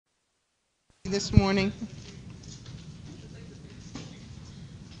this morning.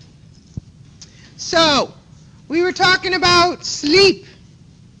 So, we were talking about sleep.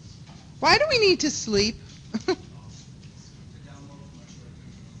 Why do we need to sleep?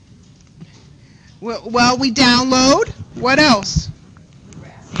 Well, we download. What else?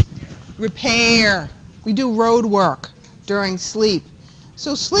 Repair. We do road work during sleep.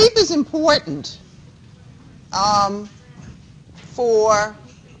 So sleep is important for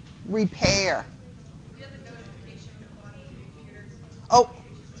repair. Oh,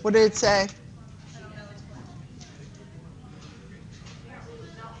 what did it say?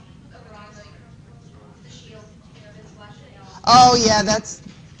 Oh, yeah, that's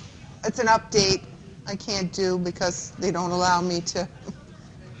an update I can't do because they don't allow me to.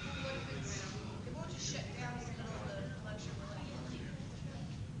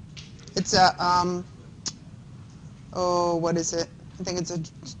 It's a, oh, what is it? I think it's a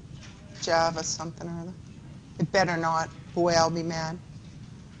Java something or other. It better not. Boy, I'll be mad.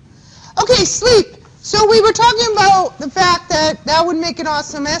 Okay, sleep. So we were talking about the fact that would make an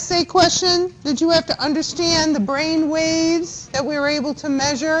awesome essay question, that you have to understand the brain waves that we were able to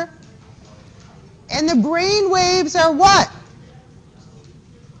measure. And the brain waves are what?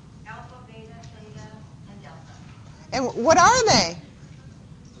 Alpha, beta, theta, and delta. And what are they?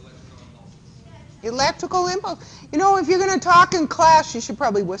 Electrical impulse. You know, if you're going to talk in class, you should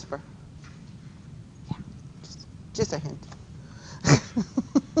probably whisper. Yeah, just a hint.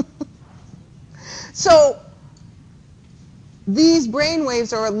 So, these brain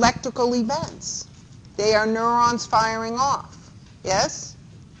waves are electrical events. They are neurons firing off. Yes?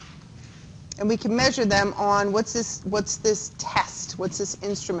 And we can measure them on what's this test? What's this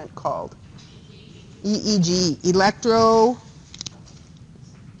instrument called? EEG,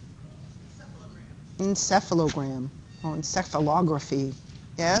 encephalography, or encephalography.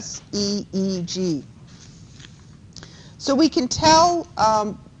 Yes? EEG. So we can tell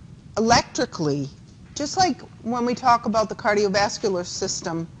electrically, just like when we talk about the cardiovascular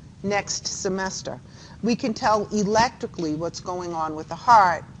system next semester, we can tell electrically what's going on with the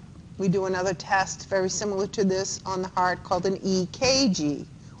heart. We do another test very similar to this on the heart called an EKG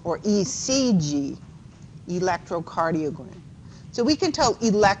or ECG, electrocardiogram. So we can tell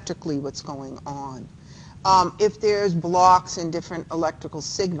electrically what's going on. If there's blocks in different electrical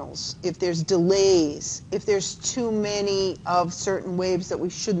signals, if there's delays, if there's too many of certain waves that we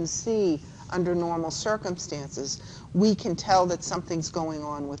shouldn't see under normal circumstances, we can tell that something's going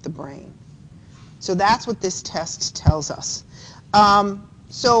on with the brain. So that's what this test tells us.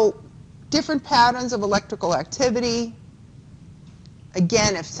 So different patterns of electrical activity.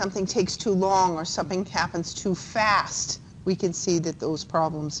 Again, if something takes too long or something happens too fast, we can see that those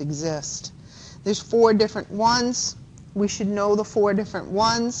problems exist. There's 4 different ones. We should know the 4 different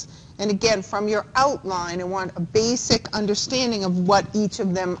ones. And again, from your outline, I want a basic understanding of what each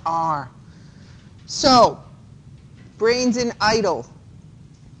of them are. So, brain's in idle.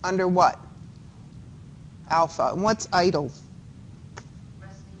 Under what? Alpha. And what's idle?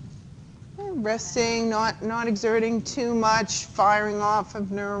 Resting, not exerting too much, firing off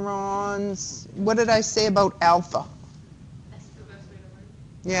of neurons. What did I say about alpha?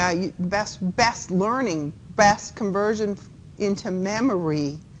 Yeah, best learning, best conversion into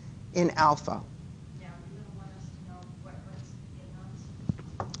memory in alpha. Yeah, you don't want us to know what hurts in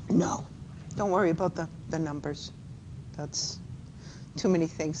nuns? No, don't worry about the numbers. That's too many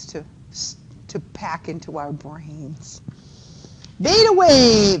things to pack into our brains. Beta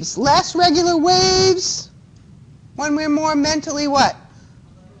waves, less regular waves when we're more mentally what?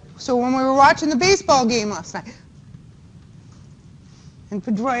 So when we were watching the baseball game last night, and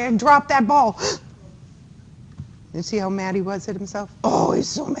Pedroia dropped that ball. You see how mad he was at himself? Oh, he's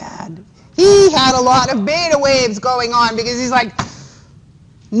so mad. He had a lot of beta waves going on because he's like,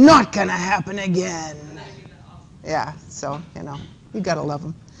 not gonna happen again. Yeah, so, you gotta love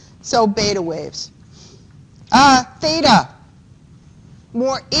him. So, beta waves. Theta.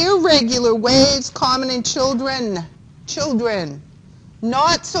 More irregular waves, common in children. Children.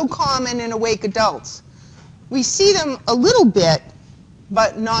 Not so common in awake adults. We see them a little bit,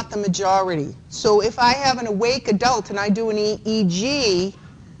 but not the majority. So if I have an awake adult and I do an EEG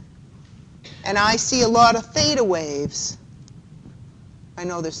and I see a lot of theta waves, I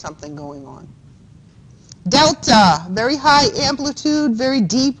know there's something going on. Delta, very high amplitude, very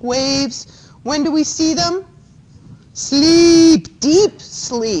deep waves. When do we see them? Sleep, deep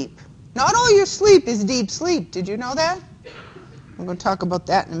sleep. Not all your sleep is deep sleep. Did you know that? I'm going to talk about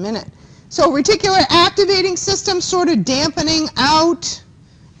that in a minute. So reticular activating system sort of dampening out.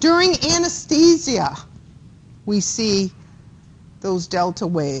 During anesthesia, we see those delta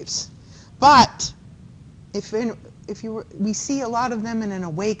waves. But we see a lot of them in an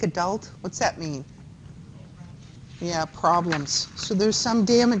awake adult. What's that mean? Yeah, problems. So there's some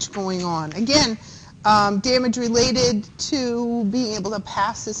damage going on. Again, damage related to being able to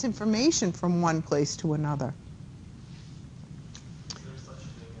pass this information from one place to another. Is there such a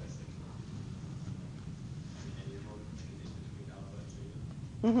thing as any remote condition between alpha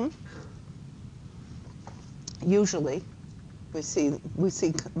and beta? Usually, we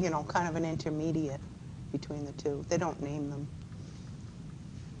see kind of an intermediate between the two. They don't name them.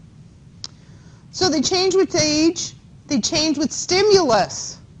 So they change with age. They change with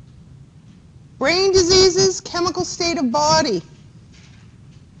stimulus. Brain diseases, chemical state of body.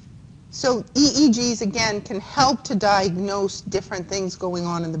 So EEGs, again, can help to diagnose different things going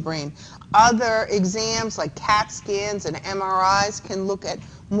on in the brain. Other exams like CAT scans and MRIs can look at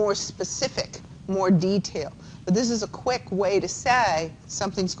more specific, more detail. But this is a quick way to say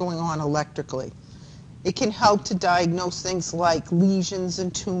something's going on electrically. It can help to diagnose things like lesions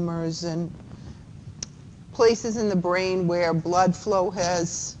and tumors and places in the brain where blood flow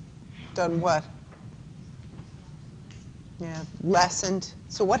has done what? Yeah, lessened.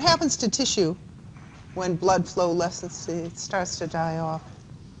 So what happens to tissue when blood flow lessens? It starts to die off.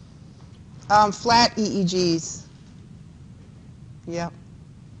 Flat EEGs. Yep.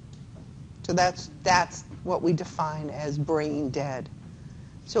 So that's what we define as brain dead.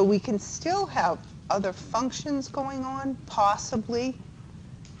 So we can still have other functions going on, possibly,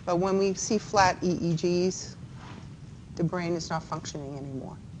 but when we see flat EEGs, the brain is not functioning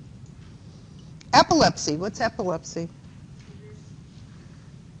anymore. Epilepsy. What's epilepsy?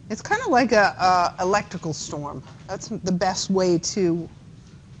 It's kind of like a electrical storm. That's the best way to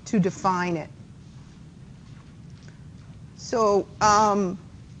define it. So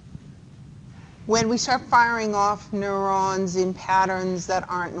when we start firing off neurons in patterns that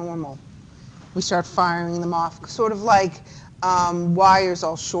aren't normal, we start firing them off, sort of like wires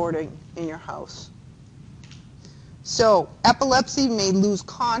all shorting in your house. So epilepsy may lose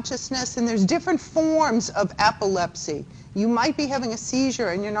consciousness, and there's different forms of epilepsy. You might be having a seizure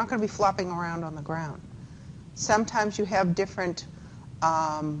and you're not going to be flopping around on the ground. Sometimes you have different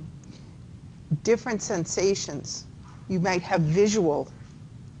sensations. You might have visual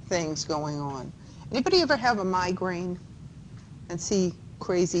things going on. Anybody ever have a migraine and see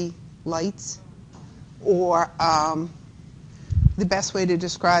crazy lights? Or the best way to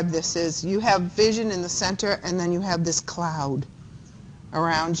describe this is you have vision in the center and then you have this cloud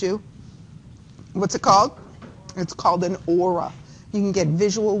around you. What's it called? It's called an aura. You can get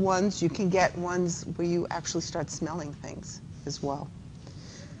visual ones. You can get ones where you actually start smelling things as well. Do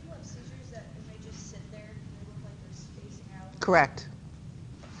you have seizures that if they just sit there, they look like they're spacing out? Correct.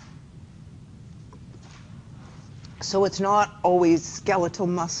 So it's not always skeletal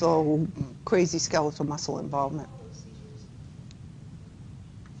muscle, crazy skeletal muscle involvement. All those seizures.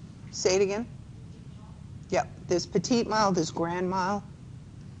 Say it again? Yep. There's petit mal, there's grand mal.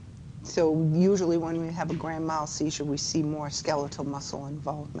 So usually when we have a grand mal seizure, we see more skeletal muscle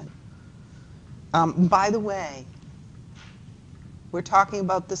involvement. By the way, we're talking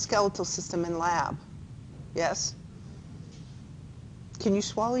about the skeletal system in lab. Yes? Can you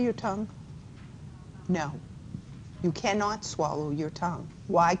swallow your tongue? No. You cannot swallow your tongue.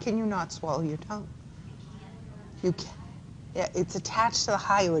 Why can you not swallow your tongue? You can. Yeah, it's attached to the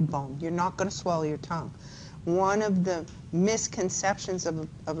hyoid bone. You're not going to swallow your tongue. One of the misconceptions of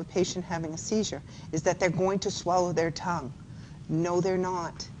a patient having a seizure is that they're going to swallow their tongue. No, they're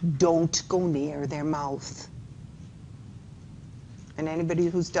not. Don't go near their mouth. And anybody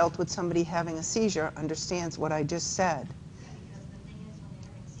who's dealt with somebody having a seizure understands what I just said. Because the thing is, when they're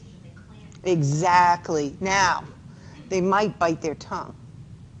having a seizure, they clamp. Exactly. Now, they might bite their tongue.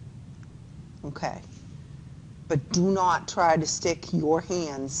 Okay. But do not try to stick your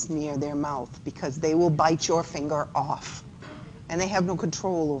hands near their mouth because they will bite your finger off. And they have no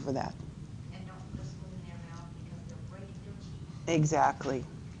control over that. And don't put a spoon in their mouth because they'll break their teeth. Exactly.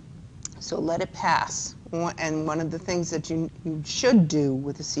 So let it pass. And one of the things that you should do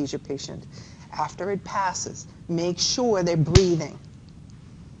with a seizure patient, after it passes, make sure they're breathing.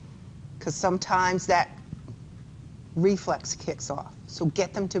 Because sometimes that reflex kicks off. So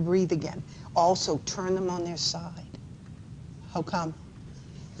get them to breathe again. Also, turn them on their side. How come?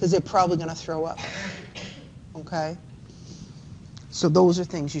 Because they're probably going to throw up. Okay? So those are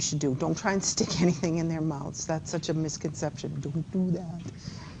things you should do. Don't try and stick anything in their mouths. That's such a misconception. Don't do that.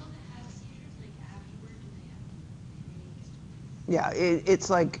 Yeah, it's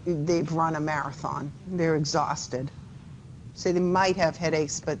like they've run a marathon. They're exhausted. So they might have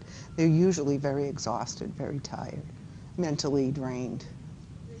headaches, but they're usually very exhausted, very tired, mentally drained.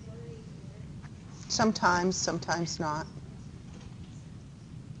 Sometimes, sometimes not.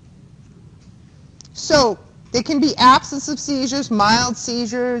 So there can be absence of seizures, mild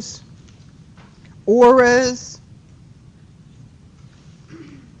seizures, auras.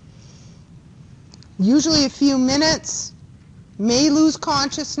 Usually a few minutes. May lose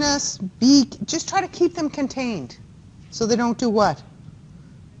consciousness. Just try to keep them contained so they don't do what?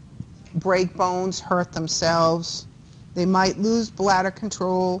 Break bones, hurt themselves. They might lose bladder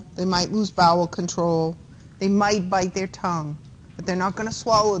control. They might lose bowel control. They might bite their tongue, but they're not going to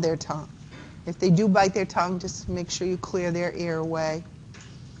swallow their tongue. If they do bite their tongue, just make sure you clear their airway.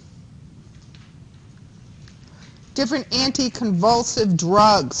 Different anticonvulsive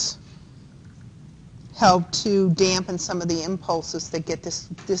drugs help to dampen some of the impulses that get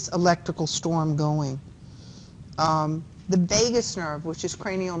this electrical storm going. The vagus nerve, which is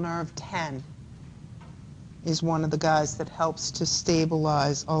cranial nerve 10, is one of the guys that helps to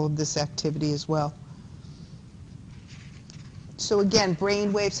stabilize all of this activity as well. So again,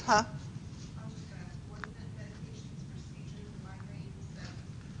 brain waves, huh?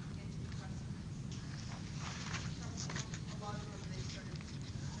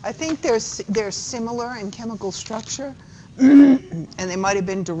 I think they're similar in chemical structure, and they might have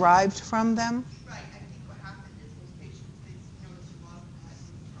been derived from them. Right. I think what happened is those patients, they noticed a lot of them had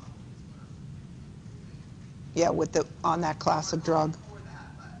some problems. Yeah, with on that class of drug. Before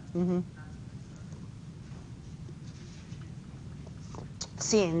that, but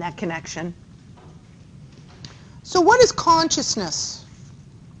Seeing that connection. So what is consciousness?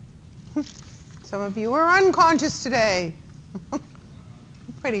 Some of you are unconscious today. I'm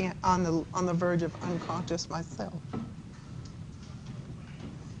pretty on the verge of unconscious myself.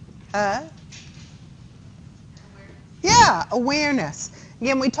 Yeah, awareness.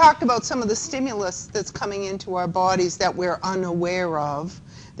 Again, we talked about some of the stimulus that's coming into our bodies that we're unaware of.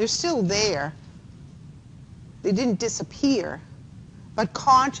 They're still there. They didn't disappear. But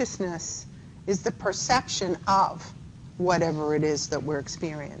consciousness is the perception of whatever it is that we're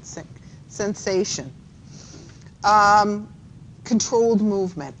experiencing. Sensation. Controlled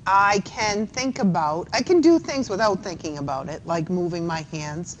movement. I can do things without thinking about it, like moving my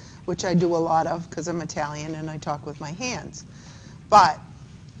hands, which I do a lot of because I'm Italian and I talk with my hands. But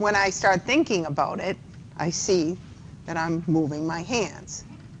when I start thinking about it, I see that I'm moving my hands.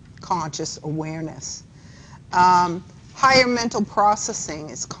 Conscious awareness. Higher mental processing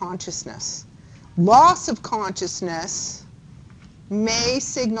is consciousness. Loss of consciousness may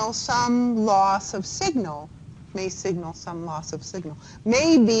signal some loss of signal. May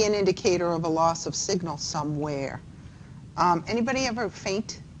be an indicator of a loss of signal somewhere. Anybody ever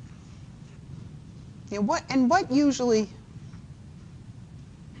faint? What usually?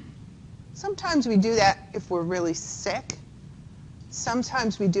 Sometimes we do that if we're really sick.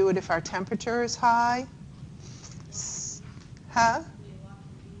 Sometimes we do it if our temperature is high. Huh?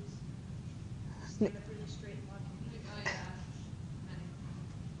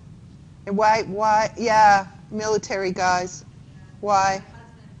 Why? Yeah, military guys. Why?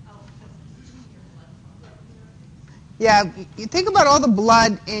 Yeah, you think about all the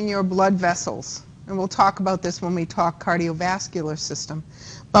blood in your blood vessels, and we'll talk about this when we talk cardiovascular system.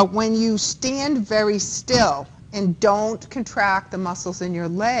 But when you stand very still and don't contract the muscles in your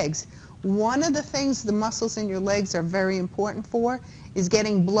legs, one of the things the muscles in your legs are very important for is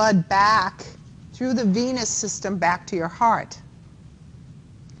getting blood back through the venous system back to your heart.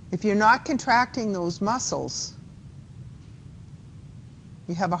 If you're not contracting those muscles,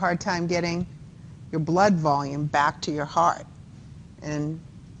 you have a hard time getting your blood volume back to your heart. And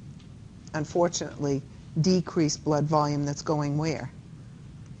unfortunately, decreased blood volume that's going where?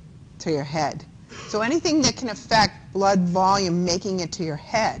 To your head. So anything that can affect blood volume making it to your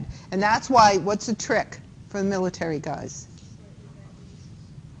head. And that's why, what's the trick for the military guys?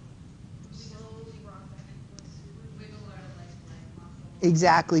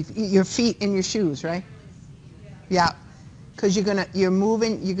 Exactly. Your feet in your shoes, right? Yeah. Because you're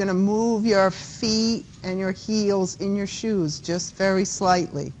gonna move your feet and your heels in your shoes just very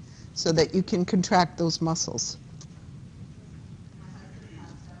slightly so that you can contract those muscles.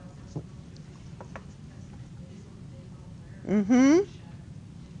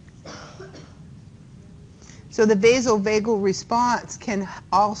 So the vasovagal response can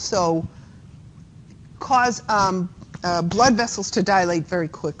also cause blood vessels to dilate very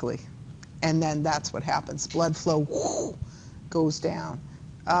quickly. And then that's what happens. Blood flow goes down.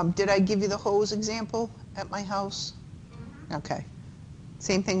 Did I give you the hose example at my house? Okay.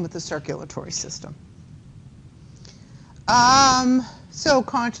 Same thing with the circulatory system. So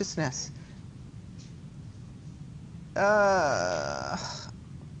consciousness.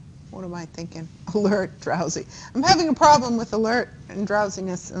 What What am I thinking? Alert, drowsy. I'm having a problem with alert and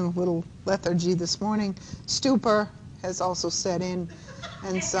drowsiness and a little lethargy this morning. Stupor has also set in,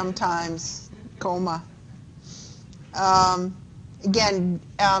 and sometimes coma. Again,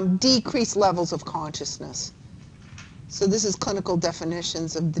 decreased levels of consciousness. So this is clinical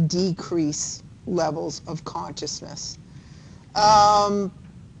definitions of the decreased levels of consciousness.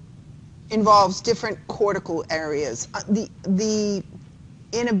 Involves different cortical areas. The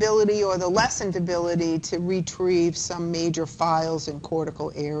inability or the lessened ability to retrieve some major files in cortical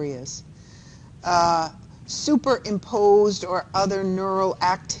areas. Superimposed or other neural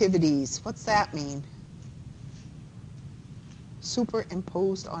activities. What's that mean?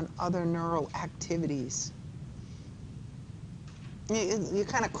 Superimposed on other neural activities. You're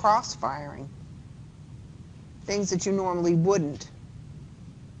kind of cross-firing. Things that you normally wouldn't.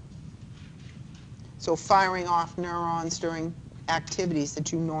 So firing off neurons during activities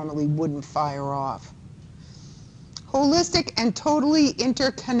that you normally wouldn't fire off. Holistic and totally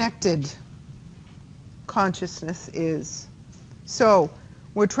interconnected consciousness is. So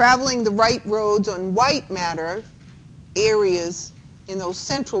we're traveling the right roads on white matter areas in those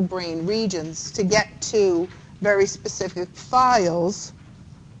central brain regions to get to very specific files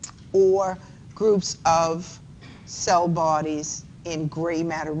or groups of cell bodies in gray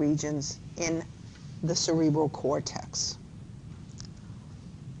matter regions in the cerebral cortex.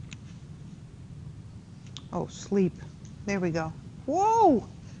 Oh, sleep. There we go. Whoa!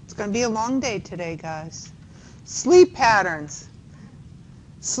 It's going to be a long day today, guys. Sleep patterns.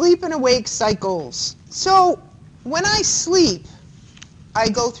 Sleep and awake cycles. So when I sleep, I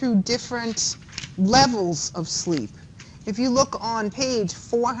go through different levels of sleep. If you look on page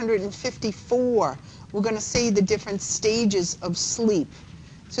 454, we're going to see the different stages of sleep.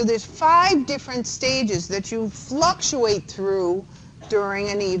 So there's 5 different stages that you fluctuate through during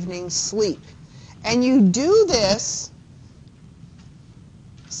an evening's sleep. And you do this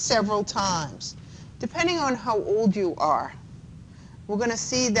several times, depending on how old you are. We're going to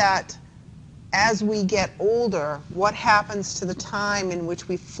see that as we get older, what happens to the time in which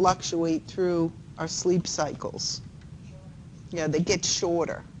we fluctuate through our sleep cycles. Yeah, they get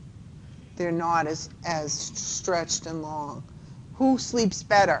shorter. They're not as stretched and long. Who sleeps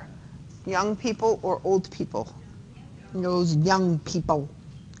better, young people or old people? Those young people.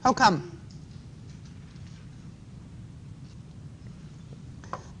 How come?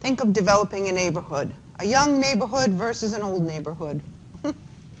 Think of developing a neighborhood. A young neighborhood versus an old neighborhood.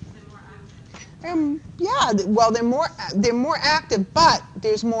 Yeah, well, they're more active, but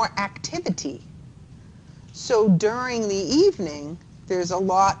there's more activity. So during the evening, there's a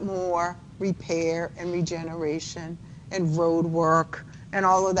lot more repair and regeneration and road work and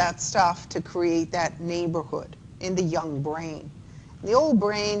all of that stuff to create that neighborhood in the young brain. In the old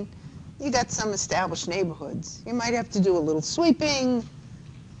brain, you got some established neighborhoods. You might have to do a little sweeping,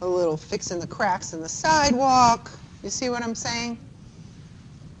 a little fixing the cracks in the sidewalk. You see what I'm saying?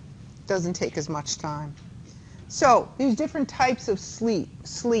 Doesn't take as much time. So there's different types of sleep,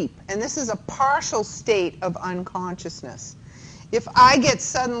 and this is a partial state of unconsciousness. If I get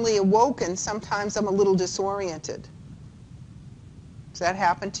suddenly awoken, sometimes I'm a little disoriented. Does that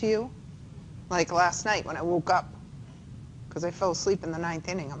happen to you? Like last night when I woke up, because I fell asleep in the 9th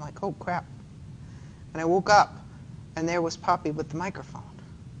inning. I'm like, oh crap. And I woke up, and there was Poppy with the microphone.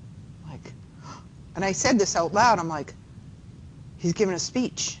 Like, and I said this out loud. I'm like, he's giving a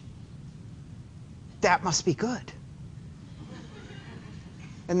speech. That must be good.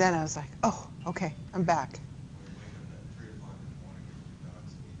 And then I was like, oh, okay, I'm back.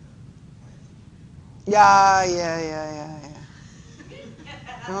 Yeah.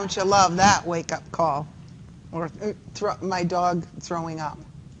 Don't you love that wake-up call? Or my dog throwing up.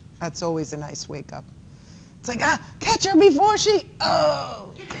 That's always a nice wake-up. It's like, catch her before she,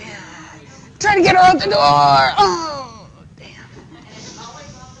 oh, damn. Try to get her out the door. Oh, damn. And it's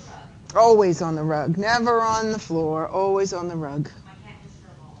always on the rug. Always on the rug. Never on the floor. Always on the rug. My cat just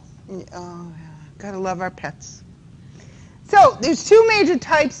her balls. Oh, yeah. Gotta love our pets. So there's 2 major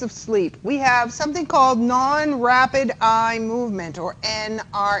types of sleep. We have something called non-rapid eye movement, or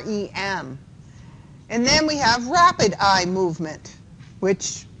NREM. And then we have rapid eye movement,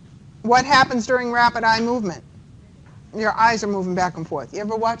 which, what happens during rapid eye movement? Your eyes are moving back and forth. You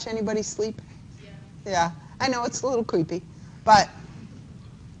ever watch anybody sleep? Yeah. I know it's a little creepy, but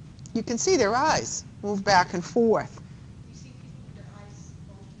you can see their eyes move back and forth. You see people with their eyes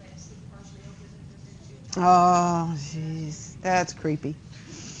both that sleep partially open and Oh, jeez, that's creepy.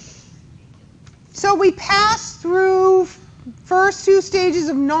 So we pass through first 2 stages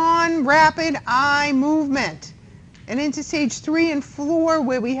of non-rapid eye movement. and into stage 3 and 4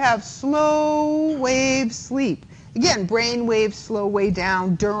 where we have slow wave sleep. Again, brain waves slow way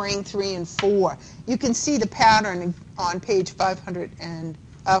down during 3 and 4. You can see the pattern on page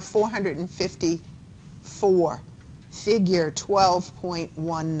 454, figure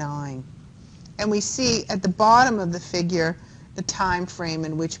 12.19. And we see at the bottom of the figure the time frame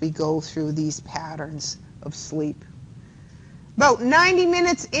in which we go through these patterns of sleep. About 90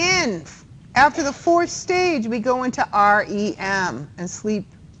 minutes in, after the 4th stage, we go into REM, and sleep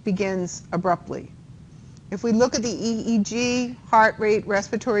begins abruptly. If we look at the EEG, heart rate,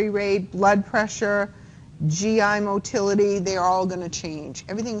 respiratory rate, blood pressure, GI motility, they're all going to change.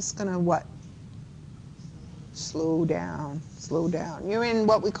 Everything's going to what? Slow down, slow down. You're in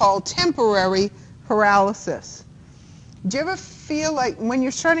what we call temporary paralysis. Do you ever feel like when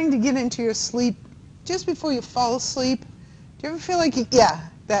you're starting to get into your sleep, just before you fall asleep, do you ever feel like,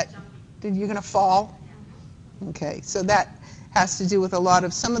 that you're going to fall? Okay, so that has to do with a lot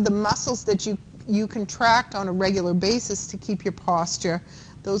of some of the muscles that you contract on a regular basis to keep your posture.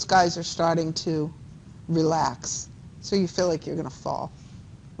 Those guys are starting to relax. So you feel like you're going to fall.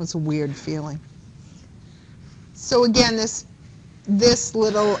 It's a weird feeling. So again, this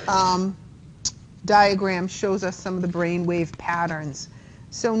little diagram shows us some of the brainwave patterns.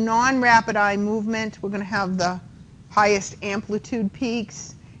 So non-rapid eye movement, we're going to have the highest amplitude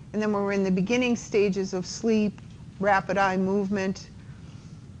peaks. And then when we're in the beginning stages of sleep, rapid eye movement,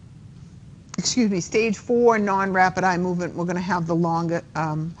 stage 4, non-rapid eye movement, we're going to have the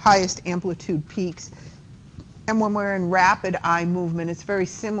highest amplitude peaks. And when we're in rapid eye movement, it's very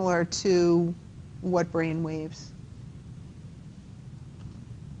similar to what brain waves?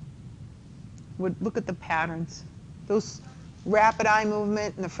 Look at the patterns. Those rapid eye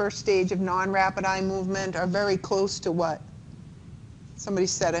movement and the first stage of non-rapid eye movement are very close to what? Somebody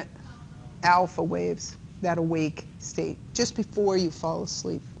said it. Alpha waves, that awake state, just before you fall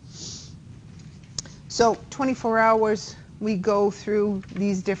asleep. So 24 hours, we go through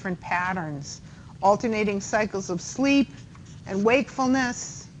these different patterns, alternating cycles of sleep and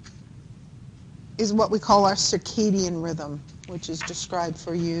wakefulness is what we call our circadian rhythm, which is described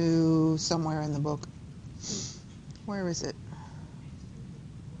for you somewhere in the book. Where is it?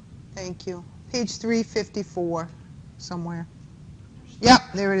 Thank you. Page 354, somewhere. Yep,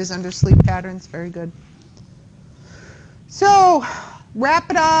 there it is under sleep patterns. Very good. So,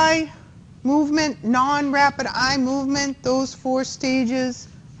 rapid eye movement, non-rapid eye movement, those 4 stages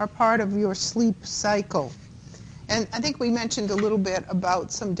are part of your sleep cycle. And I think we mentioned a little bit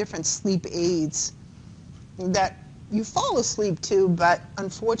about some different sleep aids that you fall asleep to, but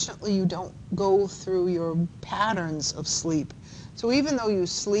unfortunately you don't go through your patterns of sleep. So even though you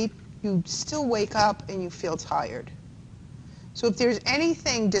sleep, you still wake up and you feel tired. So if there's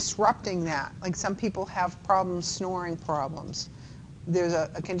anything disrupting that, like some people have problems, snoring problems, there's a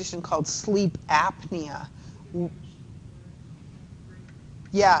condition called sleep apnea.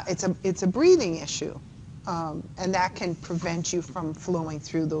 Yeah, it's a breathing issue, and that can prevent you from flowing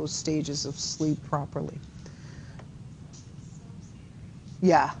through those stages of sleep properly.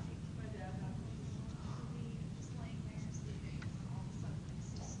 Yeah.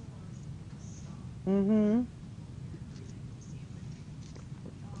 Mm-hmm.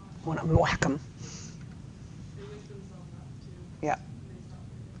 Want to whack them. Yeah.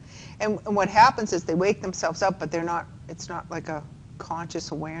 And what happens is they wake themselves up, but it's not like a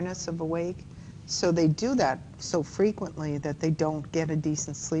conscious awareness of awake. So they do that so frequently that they don't get a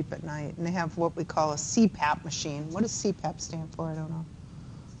decent sleep at night. And they have what we call a CPAP machine. What does CPAP stand for? I don't know.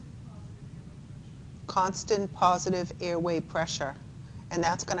 Constant positive airway pressure. And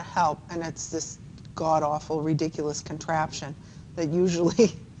that's going to help. And it's this god-awful, ridiculous contraption that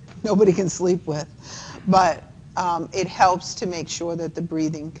usually nobody can sleep with. But it helps to make sure that the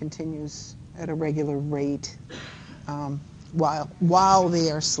breathing continues at a regular rate while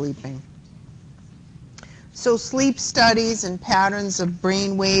they are sleeping. So sleep studies and patterns of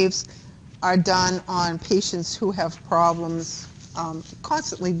brain waves are done on patients who have problems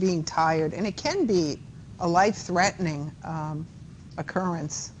constantly being tired. And it can be a life-threatening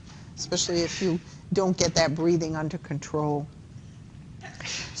occurrence, especially if you don't get that breathing under control.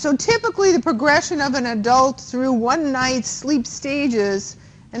 So typically the progression of an adult through one night's sleep stages,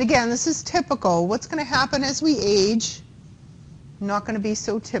 and again, this is typical. What's going to happen as we age? Not going to be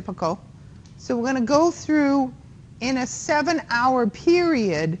so typical. So we're going to go through, in a 7-hour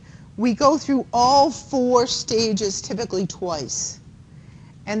period, we go through all 4 stages typically twice.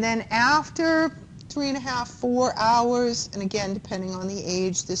 And then after 3.5, 4 hours, and again, depending on the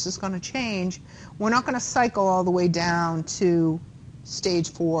age, this is going to change. We're not going to cycle all the way down to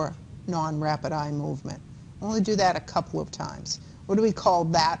stage 4 non-rapid eye movement. Only do that a couple of times. What do we call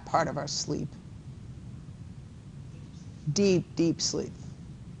that part of our sleep? Deep, deep sleep.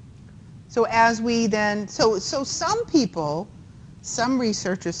 So as we then, so some people, some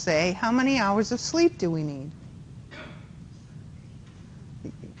researchers say, how many hours of sleep do we need?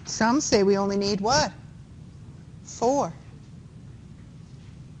 Some say we only need what? 4.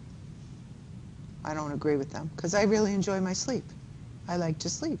 I don't agree with them because I really enjoy my sleep. I like to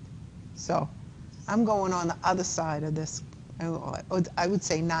sleep. So I'm going on the other side of this. I would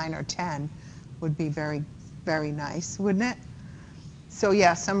say 9 or 10 would be very, very nice, wouldn't it? So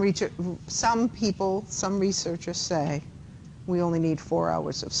yeah, some people, some researchers say we only need 4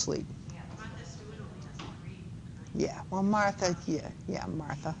 hours of sleep. Yeah, Martha Stewart only has 3. Yeah, well, Martha, yeah,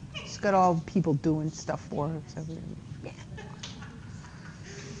 Martha. She's got all people doing stuff for her. So, yeah.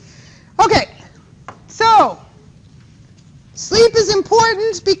 Okay, so sleep is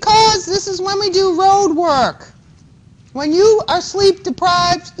important because this is when we do road work. When you are sleep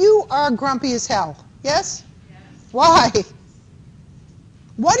deprived, you are grumpy as hell. Yes? Yes. Why?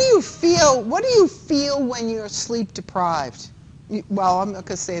 What do you feel? What do you feel when you're sleep deprived? Well, I'm not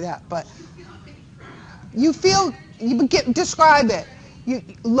going to say that, but you feel. Describe it.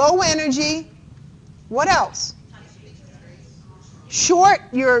 Low energy. What else? Short.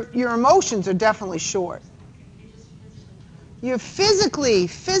 Your emotions are definitely short. You're physical.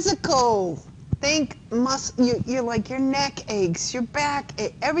 Think you're like your neck aches, your back,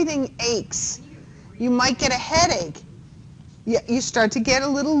 everything aches. You might get a headache. You start to get a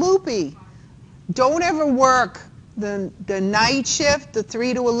little loopy. Don't ever work the night shift, the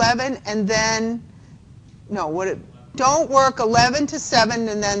 3 to 11, and then don't work 11 to 7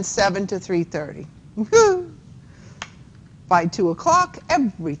 and then 7 to 3:30. By 2 o'clock,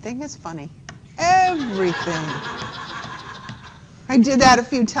 everything is funny. Everything. I did that a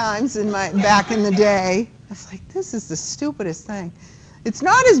few times back in the day. I was like, this is the stupidest thing. It's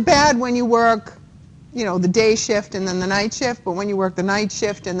not as bad when you work, the day shift and then the night shift, but when you work the night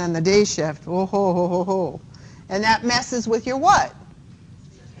shift and then the day shift, oh ho ho ho ho. And that messes with your what?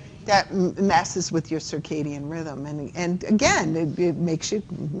 That messes with your circadian rhythm, and again, it makes you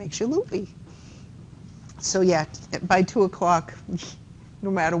loopy. So yeah, by 2 o'clock,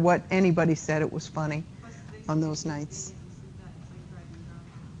 no matter what anybody said, it was funny on those nights.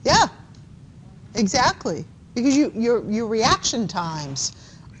 Yeah, exactly. Because your reaction times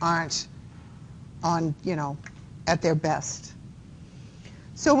aren't on, at their best.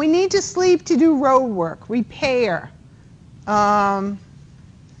 So we need to sleep to do road work, repair.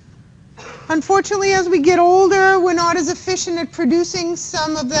 Unfortunately, as we get older, we're not as efficient at producing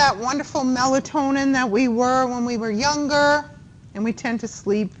some of that wonderful melatonin that we were when we were younger, and we tend to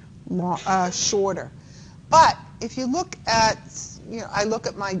sleep shorter. But if you look at, I look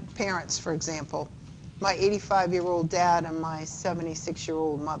at my parents, for example, my 85-year-old dad and my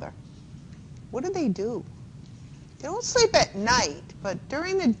 76-year-old mother. What do? They don't sleep at night, but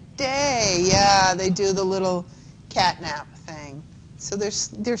during the day, yeah, they do the little cat nap thing. So their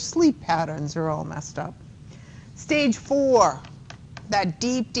sleep patterns are all messed up. Stage 4, that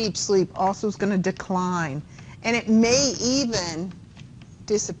deep, deep sleep also is going to decline. And it may even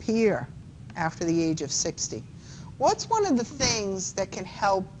disappear after the age of 60. What's one of the things that can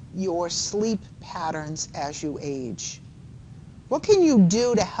help your sleep patterns as you age? What can you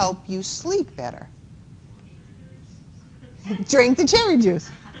do to help you sleep better? Drink the cherry juice.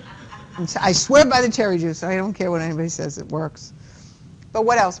 I swear by the cherry juice. I don't care what anybody says, it works. But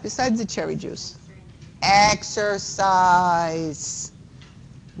what else besides the cherry juice? Exercise.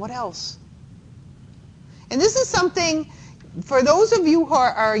 What else? And this is something, for those of you who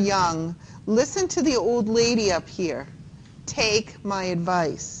are young, listen to the old lady up here. Take my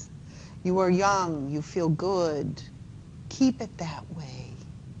advice. You are young. You feel good. Keep it that way.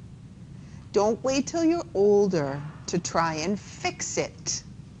 Don't wait till you're older to try and fix it.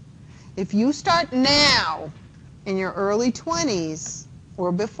 If you start now in your early 20s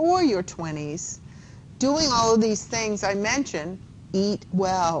or before your 20s doing all of these things I mentioned, eat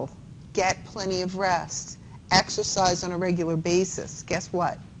well, get plenty of rest, exercise on a regular basis, guess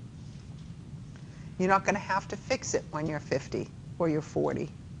what? You're not going to have to fix it when you're 50 or you're 40.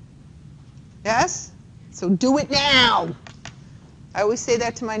 Yes? So do it now. I always say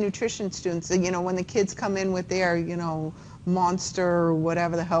that to my nutrition students, when the kids come in with their, Monster or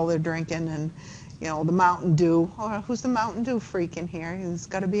whatever the hell they're drinking, and, the Mountain Dew. Oh, who's the Mountain Dew freak in here? There's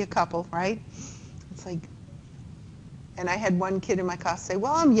got to be a couple, right? It's like, and I had one kid in my class say,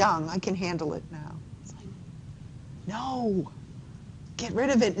 well, I'm young. I can handle it now. It's like, no. Get rid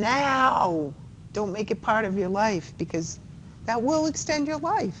of it now. Don't make it part of your life, because that will extend your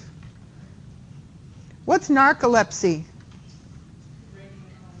life. What's narcolepsy?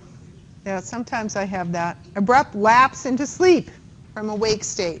 Yeah, sometimes I have that. Abrupt lapse into sleep from awake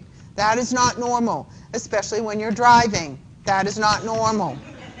state. That is not normal, especially when you're driving. That is not normal.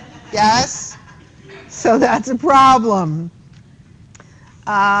 Yes? So that's a problem.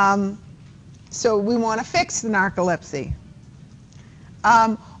 So we want to fix the narcolepsy.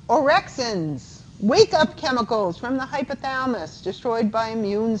 Orexins, wake-up chemicals from the hypothalamus, destroyed by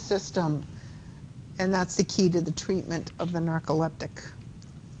immune system. And that's the key to the treatment of the narcoleptic.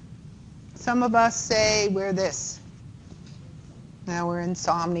 Some of us say we're this. Now we're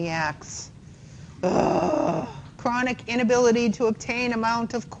insomniacs. Ugh. Chronic inability to obtain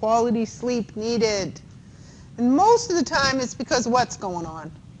amount of quality sleep needed. And most of the time it's because what's going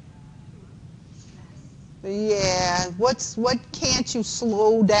on? Yeah, what can't you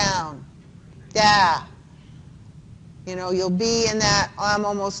slow down? Yeah. You know, you'll be in that, I'm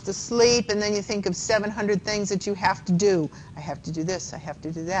almost asleep, and then you think of 700 things that you have to do. I have to do this, I have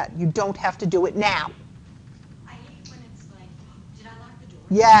to do that. You don't have to do it now. I hate when it's like, did I lock the door?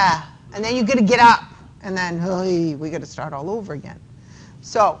 Yeah, and then you got to get up, and then, hey, we got to start all over again.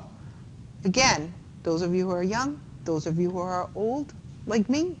 So, again, those of you who are young, those of you who are old, like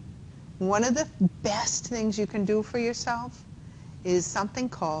me, one of the best things you can do for yourself is something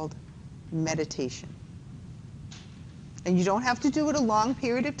called meditation. And you don't have to do it a long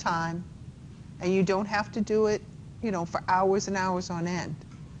period of time, and you don't have to do it, you know, for hours and hours on end.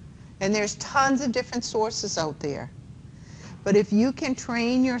 And there's tons of different sources out there. But if you can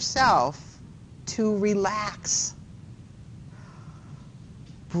train yourself to relax,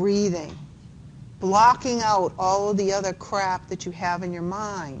 breathing, blocking out all of the other crap that you have in your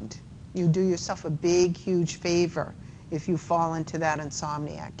mind, you do yourself a big, huge favor if you fall into that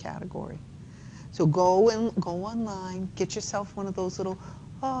insomniac category. So go online, get yourself one of those little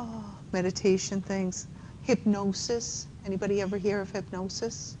meditation things. Hypnosis. Anybody ever hear of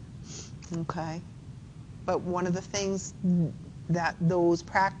hypnosis? Okay. But one of the things that those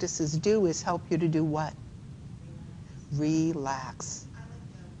practices do is help you to do what? Relax.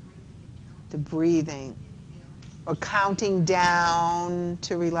 The breathing. Or counting down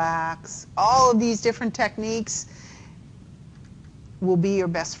to relax. All of these different techniques will be your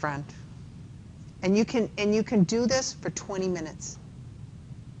best friend. And you can do this for 20 minutes.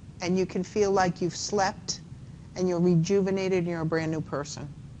 And you can feel like you've slept and you're rejuvenated and you're a brand new person.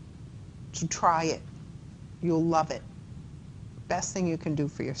 So try it. You'll love it. Best thing you can do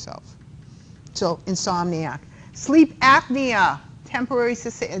for yourself. So insomniac. Sleep apnea, temporary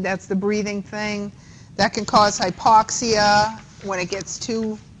cessation, that's the breathing thing. That can cause hypoxia when it gets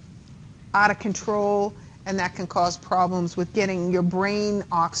too out of control, and that can cause problems with getting your brain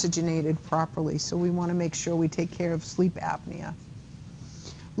oxygenated properly. So we want to make sure we take care of sleep apnea.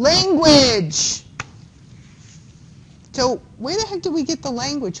 Language. So where the heck did we get the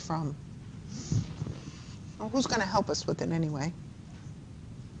language from? Well, who's going to help us with it anyway?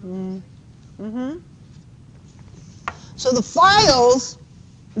 So the files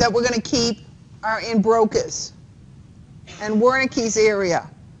that we're going to keep are in Broca's and Wernicke's area.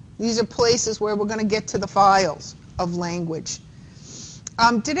 These are places where we're going to get to the files of language.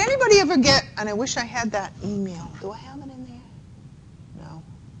 Did anybody ever get, and I wish I had that email. Do I have it in there? No.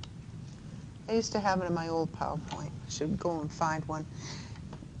 I used to have it in my old PowerPoint. I should go and find one.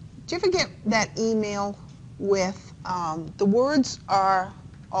 Did you ever get that email with, the words are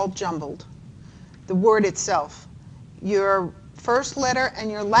all jumbled. The word itself. Your first letter and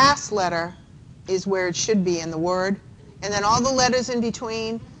your last letter is where it should be in the word. And then all the letters in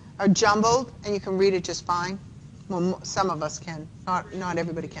between are jumbled, and you can read it just fine. Well, some of us can. Not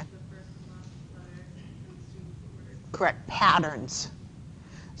everybody can. Correct. Patterns.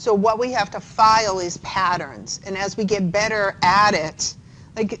 So what we have to file is patterns. And as we get better at it,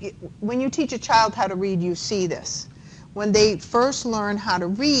 like when you teach a child how to read, you see this. When they first learn how to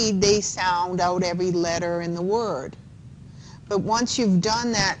read, they sound out every letter in the word. But once you've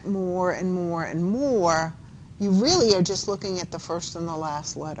done that more and more and more, you really are just looking at the first and the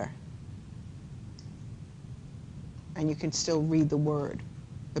last letter. And you can still read the word,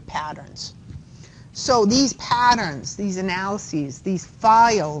 the patterns. So these patterns, these analyses, these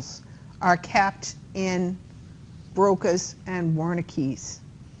files are kept in Broca's and Wernicke's.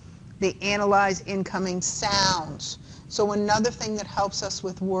 They analyze incoming sounds. So another thing that helps us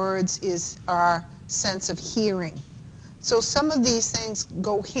with words is our sense of hearing. So some of these things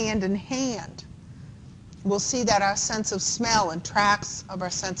go hand in hand. We'll see that our sense of smell and tracks of our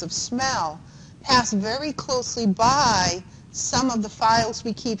sense of smell pass very closely by some of the files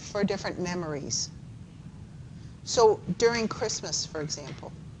we keep for different memories. So during Christmas, for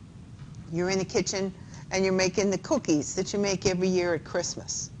example, you're in the kitchen and you're making the cookies that you make every year at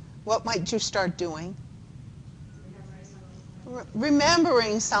Christmas, what might you start doing?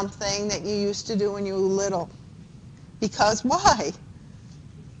 Remembering something that you used to do when you were little. Because why?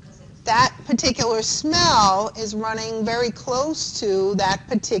 That particular smell is running very close to that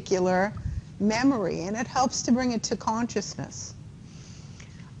particular memory, and it helps to bring it to consciousness.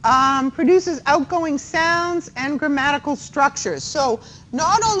 Produces outgoing sounds and grammatical structures. So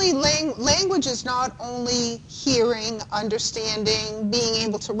not only language is not only hearing, understanding, being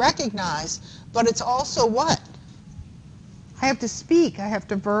able to recognize, but it's also what? I have to speak, I have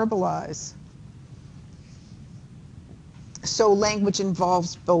to verbalize. So language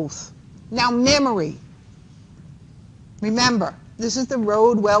involves both. Now memory. Remember, this is the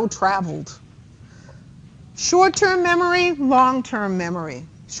road well traveled. Short-term memory, long-term memory.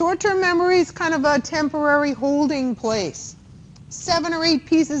 Short-term memory is kind of a temporary holding place. 7 or 8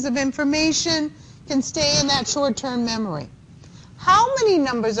 pieces of information can stay in that short-term memory. How many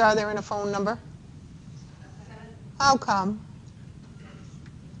numbers are there in a phone number? 7. How come?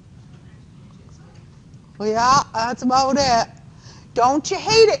 Well, yeah, that's about it. Don't you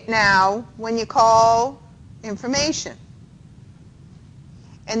hate it now when you call information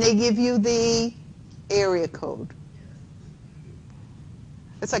and they give you the area code?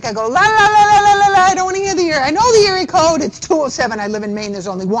 It's like I go, la, la, la, la, la, la, la, I don't want to hear the area. I know the area code. It's 207. I live in Maine. There's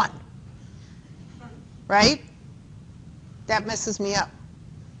only one. Right? That messes me up.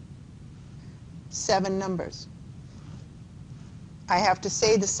 7 numbers. I have to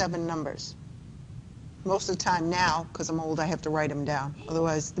say the 7 numbers. Most of the time now, because I'm old, I have to write them down.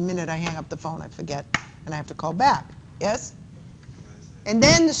 Otherwise, the minute I hang up the phone, I forget, and I have to call back. Yes? And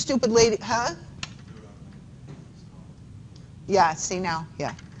then the stupid lady, huh? Yeah, see now,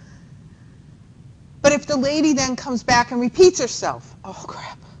 yeah. But if the lady then comes back and repeats herself, oh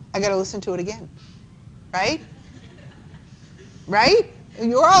crap, I got to listen to it again. Right? Right?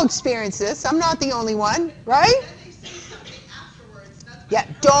 You all experience this. I'm not the only one, right? Then they say something afterwards.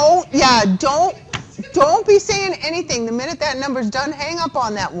 Don't be saying anything. The minute that number's done, hang up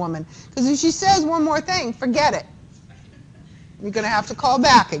on that woman. Because if she says one more thing, forget it. You're going to have to call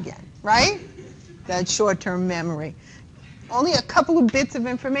back again, right? That's short-term memory. Only a couple of bits of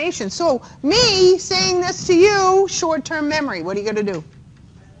information. So me saying this to you, short-term memory. What are you going to do?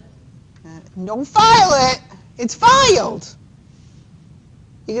 Don't file it. It's filed.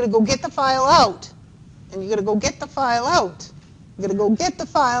 You're going to go get the file out. And you're going to go get the file out. You're going to go get the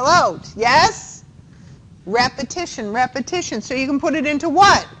file out. Yes? Repetition, repetition. So you can put it into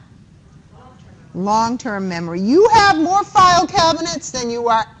what? Long-term memory. You have more file cabinets than you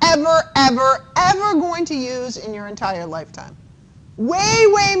are ever going to use in your entire lifetime. Way,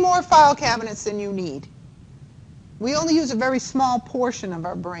 way more file cabinets than you need. We only use a very small portion of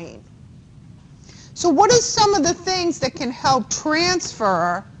our brain. So what are some of the things that can help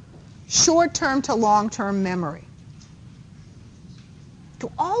transfer short-term to long-term memory? To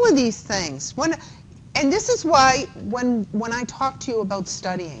all of these things. And this is why when I talk to you about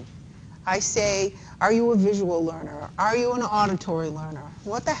studying, I say, are you a visual learner? Are you an auditory learner?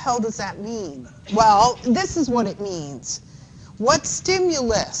 What the hell does that mean? Well, this is what it means. What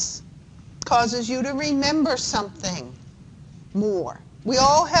stimulus causes you to remember something more? We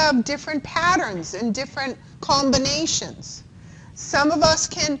all have different patterns and different combinations. Some of us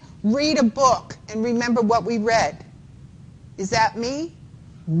can read a book and remember what we read. Is that me?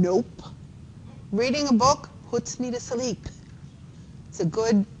 Nope. Reading a book puts me to sleep. It's a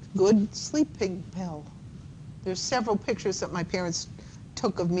good sleeping pill. There's several pictures that my parents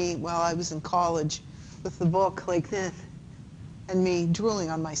took of me while I was in college with the book like this and me drooling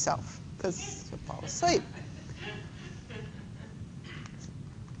on myself because I fall asleep.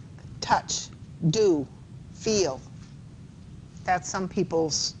 Touch, do, feel. That's some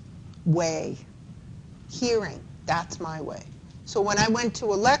people's way. Hearing, that's my way. So when I went to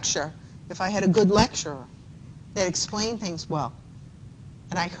a lecture, if I had a good lecturer that explained things well,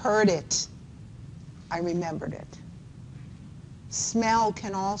 and I heard it, I remembered it. Smell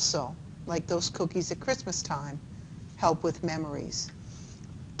can also, like those cookies at Christmas time, help with memories.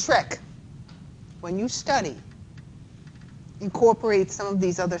 Trick, when you study, incorporate some of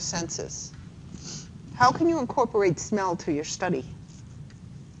these other senses. How can you incorporate smell to your study?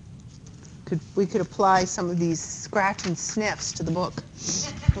 We could apply some of these scratch and sniffs to the book.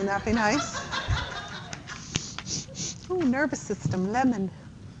 Wouldn't that be nice? Oh, nervous system, lemon.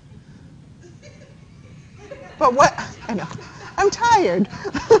 But what? I know. I'm tired.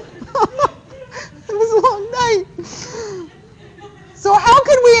 It was a long night. So how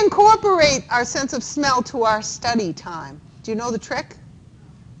could we incorporate our sense of smell to our study time? Do you know the trick?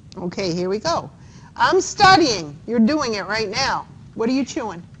 Okay, here we go. I'm studying. You're doing it right now. What are you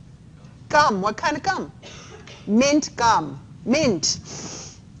chewing? Gum. What kind of gum? Mint gum. Mint.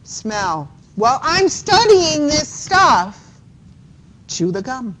 Smell. Well, I'm studying this stuff. Chew the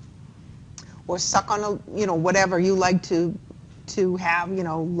gum. Or suck on a, whatever you like to have,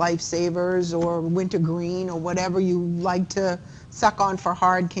 Lifesavers or wintergreen or whatever you like to suck on for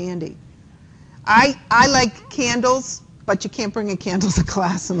hard candy. I like candles, but you can't bring a candle to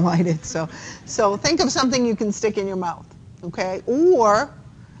class and light it. So think of something you can stick in your mouth, okay? Or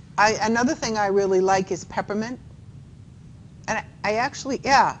another thing I really like is peppermint. And I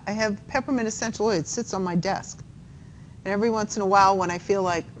have peppermint essential oil. It sits on my desk. And every once in a while when I feel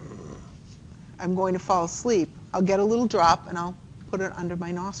like I'm going to fall asleep, I'll get a little drop and I'll put it under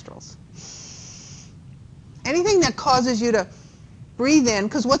my nostrils. Anything that causes you to breathe in,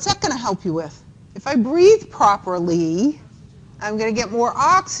 because what's that going to help you with? If I breathe properly, I'm going to get more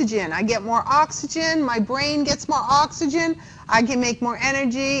oxygen. I get more oxygen, my brain gets more oxygen, I can make more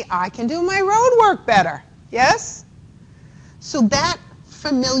energy, I can do my road work better. Yes? So that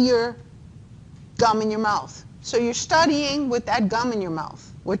familiar gum in your mouth. So you're studying with that gum in your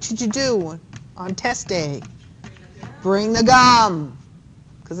mouth. What should you do on test day? Bring the gum.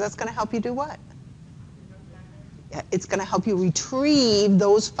 Because that's going to help you do what? Yeah, it's going to help you retrieve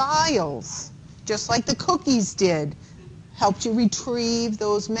those files. Just like the cookies did. Helped you retrieve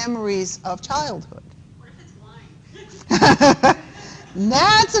those memories of childhood. What if it's wine?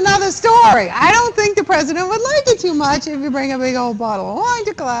 That's another story. I don't think the president would like it too much if you bring a big old bottle of wine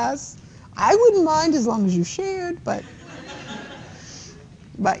to class. I wouldn't mind as long as you shared, but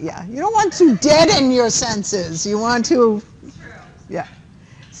yeah, you don't want to deaden your senses. You want to, yeah.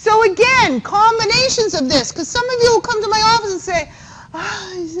 So again, combinations of this, because some of you will come to my office and say,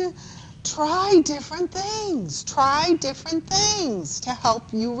 try different things. Try different things to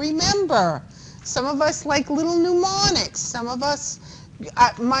help you remember. Some of us like little mnemonics. Some of us,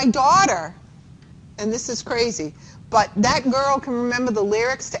 my daughter, and this is crazy, but that girl can remember the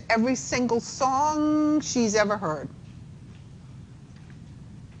lyrics to every single song she's ever heard.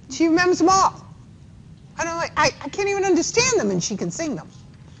 She remembers them all. I can't even understand them, and she can sing them.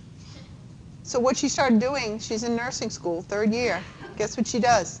 So what she started doing, she's in nursing school, 3rd year. Guess what she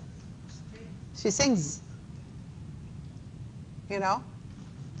does? She sings.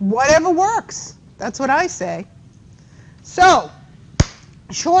 Whatever works. That's what I say. So,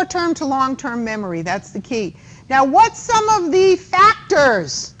 short-term to long-term memory, that's the key. Now, what's some of the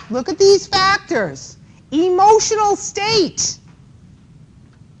factors? Look at these factors. Emotional state.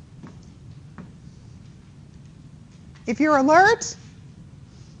 If you're alert,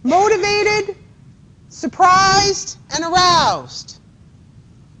 motivated, surprised, and aroused.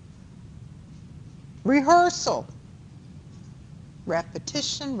 Rehearsal.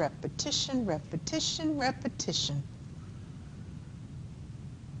 Repetition, repetition, repetition, repetition.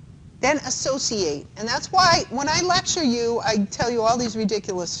 Then associate. And that's why when I lecture you, I tell you all these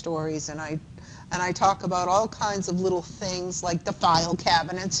ridiculous stories, and I talk about all kinds of little things like the file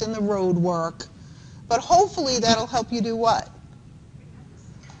cabinets and the road work. But hopefully that'll help you do what?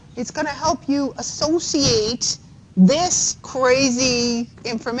 It's going to help you associate this crazy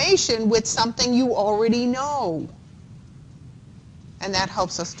information with something you already know. And that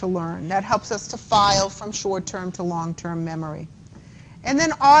helps us to learn. That helps us to file from short-term to long-term memory. And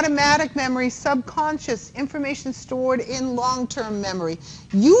then automatic memory, subconscious, information stored in long-term memory.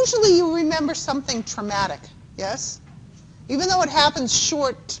 Usually you remember something traumatic, yes? Even though it happens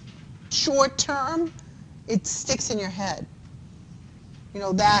short-term, it sticks in your head.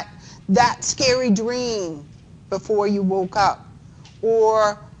 That scary dream before you woke up,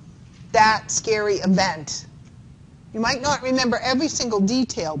 or that scary event. You might not remember every single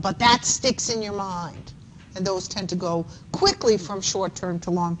detail, but that sticks in your mind. And those tend to go quickly from short-term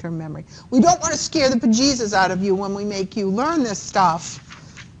to long-term memory. We don't want to scare the bejesus out of you when we make you learn this stuff,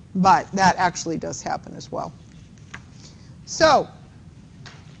 but that actually does happen as well. So,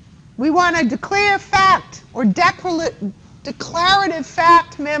 we want to declare fact or declarative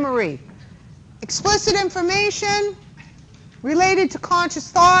fact memory. Explicit information related to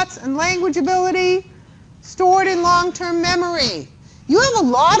conscious thoughts and language ability stored in long-term memory. You have a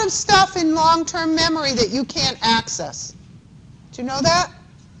lot of stuff in long-term memory that you can't access. Do you know that?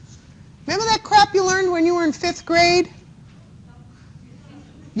 Remember that crap you learned when you were in 5th grade?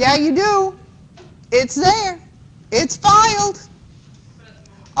 Yeah, you do. It's there. It's filed.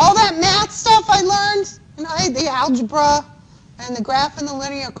 All that math stuff I learned, the algebra and the graph and the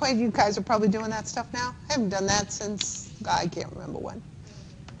linear equation, you guys are probably doing that stuff now. I haven't done that since, I can't remember when.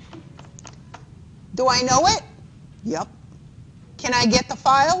 Do I know it? Yep. Can I get the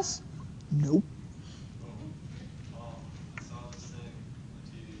files? Nope.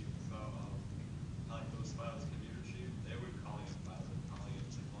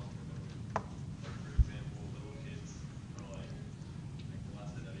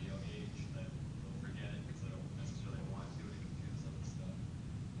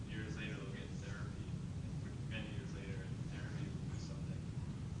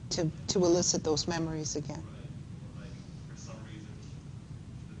 to elicit those memories again. Or like, for some reason,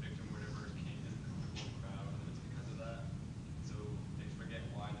 the victim or whatever can't is a comfortable crowd, and it's because of that. So they forget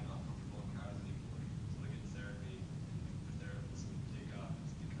why they're not comfortable in crowds anymore. So like in therapy, the therapist will take off,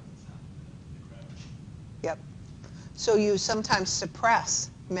 it's because it's happening in the crowd. Yep. So you sometimes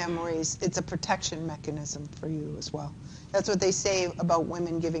suppress memories. It's a protection mechanism for you as well. That's what they say about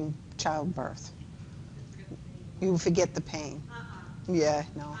women giving childbirth. You forget the pain. Yeah,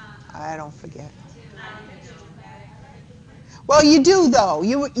 no, I don't forget. Well, you do though.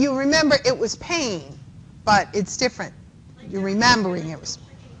 You remember it was pain, but it's different. You're remembering it was.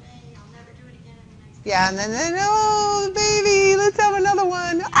 Yeah, and then oh, baby, let's have another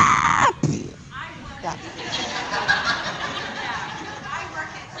one. Ah! Yeah. I work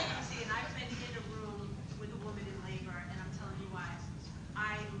at CMC, and I've been in a room with a woman in labor, and I'm telling you what,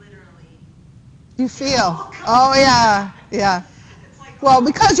 I literally. You feel. Oh yeah, yeah. It's like, Well,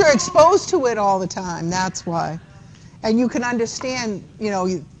 because you're exposed to it all the time, that's why. And you can understand,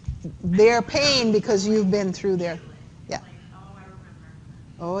 their pain because you've been through their. Yeah. like, oh, I remember.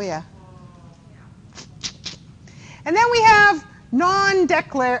 Oh yeah. Oh, yeah. And then we have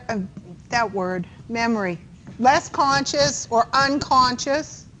that word, memory. Less conscious or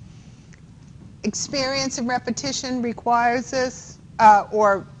unconscious. Experience and repetition requires this,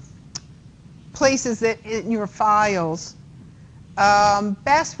 or places it in your files.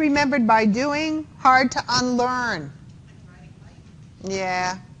 Best remembered by doing, hard to unlearn.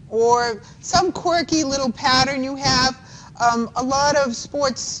 Yeah. Or some quirky little pattern you have. A lot of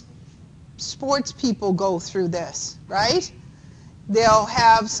sports people go through this, right? They'll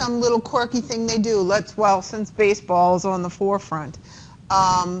have some little quirky thing they do. Since baseball is on the forefront.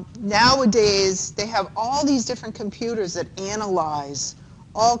 Nowadays, they have all these different computers that analyze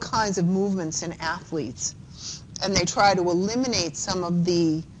all kinds of movements in athletes. And they try to eliminate some of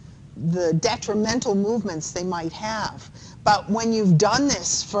the detrimental movements they might have. But when you've done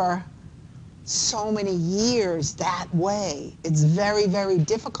this for so many years that way, it's very, very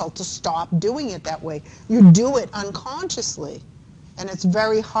difficult to stop doing it that way. You do it unconsciously, and it's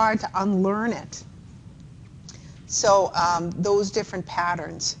very hard to unlearn it. So those different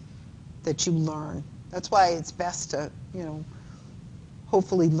patterns that you learn, that's why it's best to,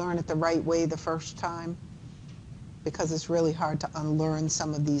 hopefully learn it the right way the first time, because it's really hard to unlearn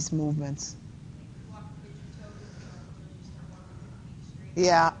some of these movements.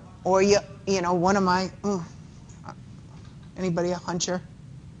 Yeah, or one of my, anybody a huncher?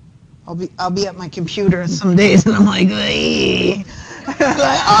 I'll be at my computer some days and I'm like, like,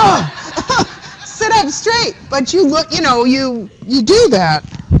 oh, sit up straight. But you look, you do that.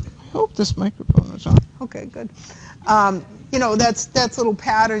 I hope this microphone is on. Okay, good. That's little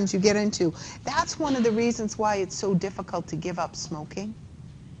patterns you get into. That's one of the reasons why it's so difficult to give up smoking.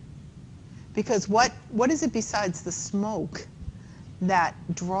 Because what is it besides the smoke that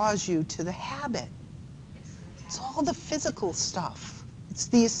draws you to the habit? It's all the physical stuff. It's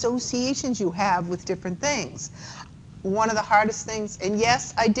the associations you have with different things. One of the hardest things, and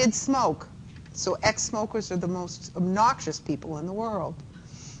yes, I did smoke. So ex-smokers are the most obnoxious people in the world.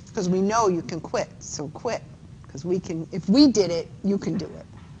 Because we know you can quit, so quit. Because if we did it, you can do it.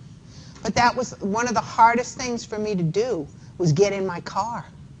 But that was one of the hardest things for me to do, was get in my car.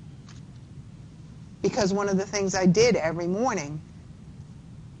 Because one of the things I did every morning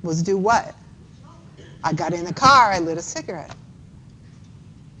was do what? I got in the car, I lit a cigarette.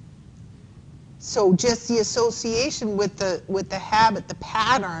 So just the association with the habit, the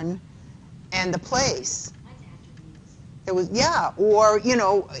pattern, and the place. It was, yeah, or,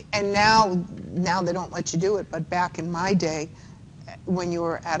 and now they don't let you do it, but back in my day, when you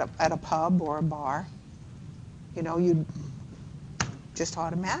were at a pub or a bar, you'd just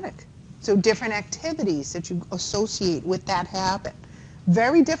automatic. So different activities that you associate with that habit.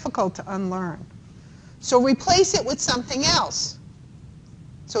 Very difficult to unlearn. So replace it with something else.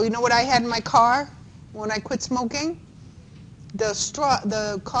 So you know what I had in my car when I quit smoking?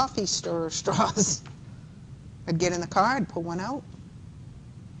 The coffee stirrer straws. I'd get in the car, I'd pull one out,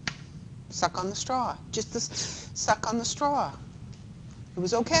 suck on the straw, suck on the straw. It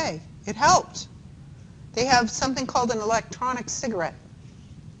was okay. It helped. They have something called an electronic cigarette.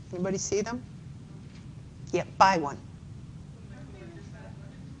 Anybody see them? Yeah, buy one.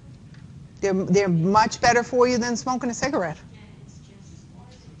 They're much better for you than smoking a cigarette.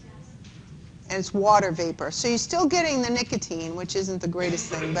 And it's water vapor. So you're still getting the nicotine, which isn't the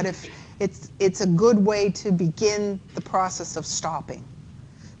greatest thing, but if it's a good way to begin the process of stopping.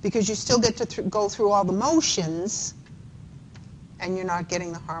 Because you still get to go through all the motions, and you're not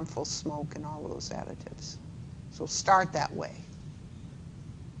getting the harmful smoke and all of those additives. So start that way.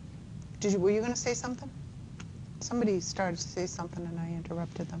 Were you going to say something? Somebody started to say something and I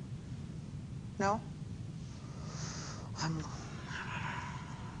interrupted them. No?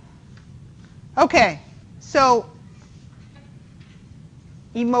 Okay, so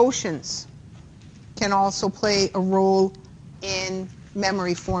emotions can also play a role in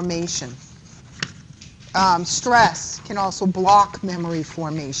memory formation. Stress can also block memory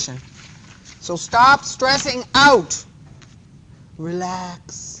formation. So stop stressing out.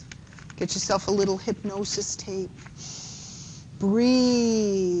 Relax. Get yourself a little hypnosis tape.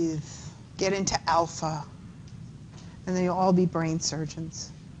 Breathe. Get into alpha. And then you'll all be brain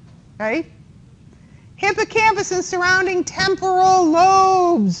surgeons. Right? Hippocampus and surrounding temporal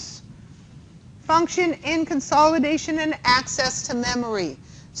lobes function in consolidation and access to memory.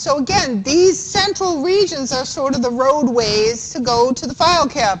 So again, these central regions are sort of the roadways to go to the file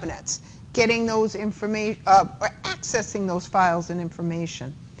cabinets, getting those information, or accessing those files and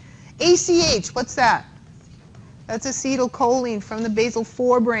information. ACH, what's that? That's acetylcholine from the basal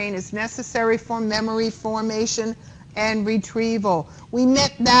forebrain, is necessary for memory formation and retrieval. We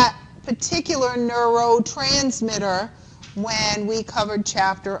met that particular neurotransmitter when we covered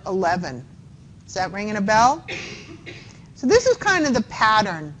chapter 11. Is that ringing a bell? So this is kind of the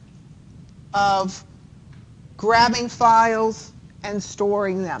pattern of grabbing files and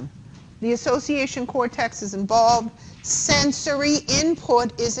storing them. The association cortex is involved. Sensory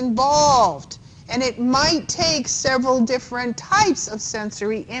input is involved. And it might take several different types of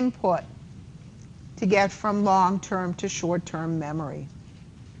sensory input to get from long-term to short-term memory.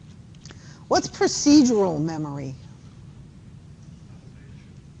 What's procedural memory?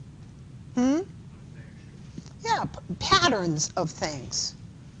 Yeah, patterns of things.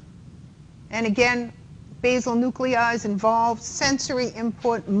 And again, basal nuclei is involved, sensory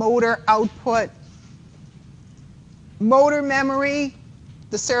input, motor output. Motor memory,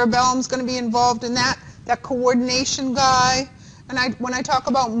 the cerebellum's going to be involved in that coordination guy. And when I talk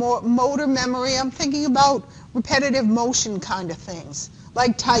about motor memory, I'm thinking about repetitive motion kind of things,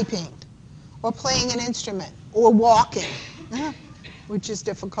 like typing, or playing an instrument, or walking, which is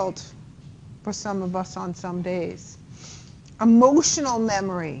difficult for some of us on some days. Emotional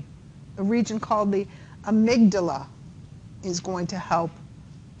memory, a region called the amygdala, is going to help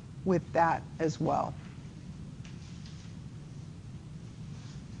with that as well.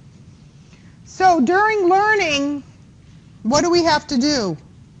 So during learning, what do we have to do?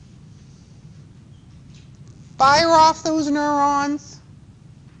 Fire off those neurons,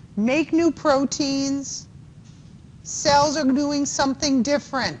 make new proteins. Cells are doing something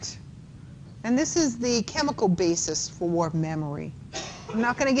different. And this is the chemical basis for memory. I'm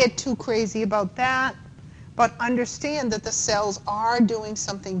not going to get too crazy about that, but understand that the cells are doing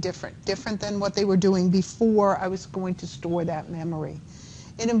something different than what they were doing before I was going to store that memory.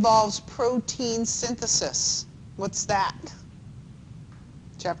 It involves protein synthesis. What's that?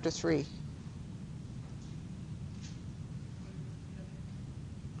 Chapter 3.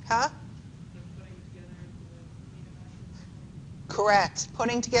 Huh? Correct.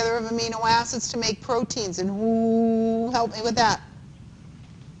 Putting together of amino acids to make proteins. And who helped me with that?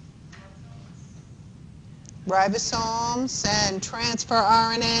 Ribosomes and transfer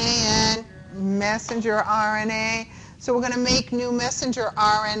RNA and messenger RNA. So we're going to make new messenger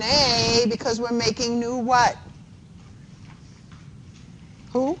RNA because we're making new what?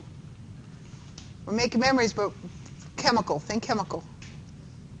 Who? We're making memories, but chemical. Think chemical.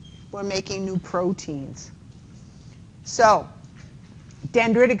 We're making new proteins. So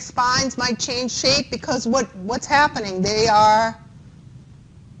dendritic spines might change shape because what's happening? They're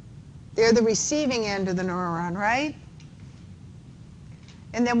the receiving end of the neuron, right?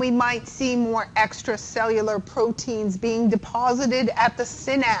 And then we might see more extracellular proteins being deposited at the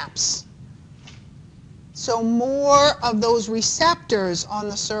synapse. So more of those receptors on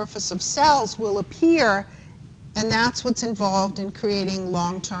the surface of cells will appear, and that's what's involved in creating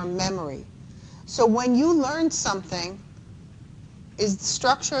long-term memory. So when you learn something, is the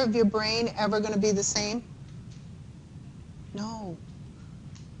structure of your brain ever going to be the same? No.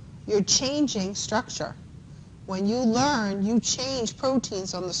 You're changing structure. When you learn, you change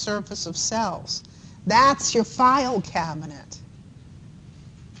proteins on the surface of cells. That's your file cabinet.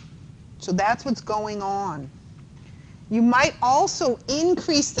 So that's what's going on. You might also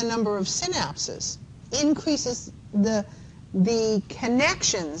increase the number of synapses, increases the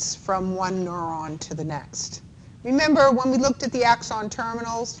connections from one neuron to the next. Remember when we looked at the axon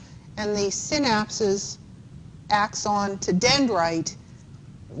terminals and the synapses, axon to dendrite,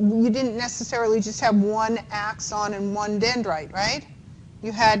 you didn't necessarily just have one axon and one dendrite, right?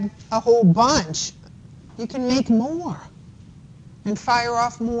 You had a whole bunch. You can make more. and fire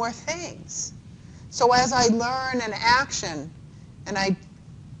off more things. So as I learn an action and I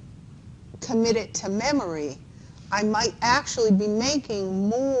commit it to memory, I might actually be making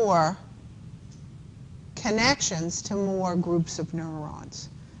more connections to more groups of neurons.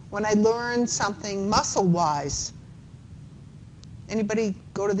 When I learn something muscle-wise, anybody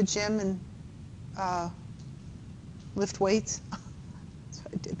go to the gym and lift weights? That's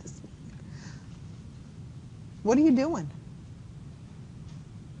what I did this morning. What are you doing?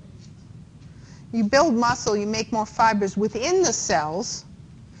 You build muscle, you make more fibers within the cells,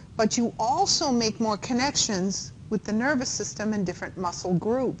 but you also make more connections with the nervous system and different muscle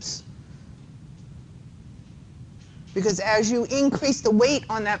groups. Because as you increase the weight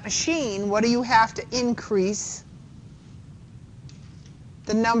on that machine, what do you have to increase?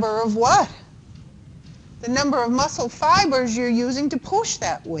 The number of what? The number of muscle fibers you're using to push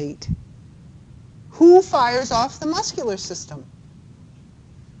that weight. Who fires off the muscular system?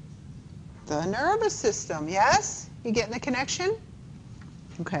 The nervous system, yes? You getting the connection?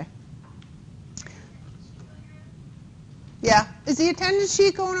 Okay. Yeah. Is the attendance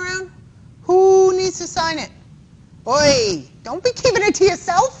sheet going around? Who needs to sign it? Oi, don't be keeping it to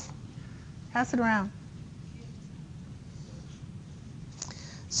yourself. Pass it around.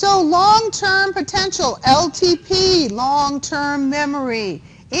 So long-term potential, LTP, long-term memory,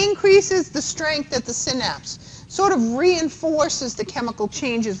 increases the strength at the synapse, sort of reinforces the chemical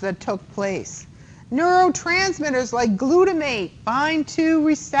changes that took place. Neurotransmitters like glutamate bind to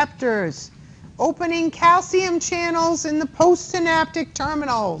receptors, opening calcium channels in the postsynaptic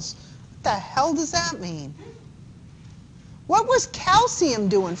terminals. What the hell does that mean? What was calcium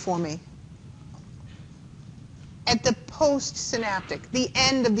doing for me? At the postsynaptic, the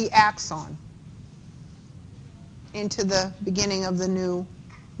end of the axon, into the beginning of the new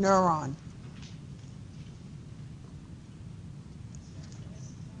neuron.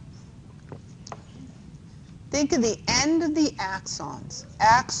 Think of the end of the axons,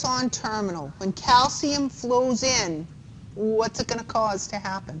 axon terminal. When calcium flows in, what's it going to cause to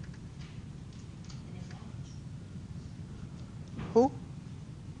happen? Who?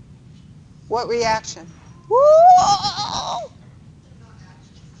 What reaction? Woo!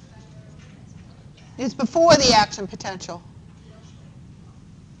 It's before the action potential.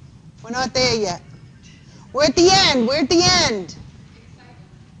 We're not there yet. We're at the end. We're at the end.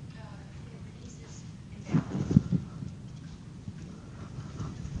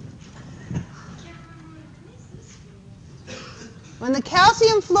 When the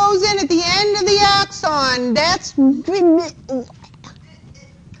calcium flows in at the end of the axon, that's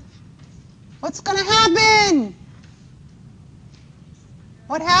what's going to happen?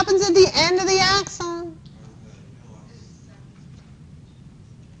 What happens at the end of the axon?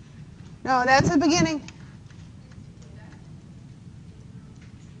 No, that's the beginning.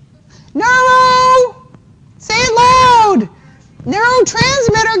 Neuro! Say it loud!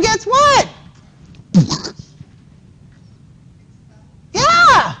 Neurotransmitter gets what?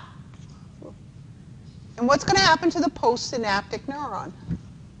 Yeah! And what's going to happen to the postsynaptic neuron?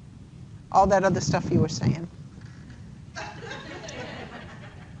 All that other stuff you were saying.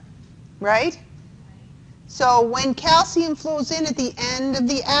 Right? So when calcium flows in at the end of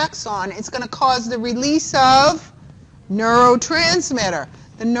the axon, it's going to cause the release of neurotransmitter.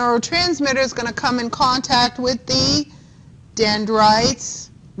 The neurotransmitter is going to come in contact with the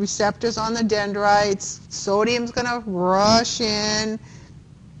dendrites, receptors on the dendrites. Sodium's going to rush in.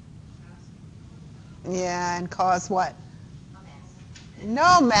 Yeah, and cause what?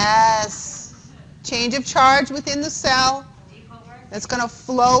 No mess. Change of charge within the cell. That's going to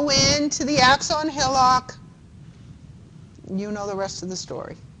flow into the axon hillock. You know the rest of the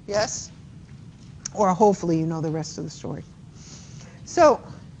story. Yes? Or hopefully you know the rest of the story. So,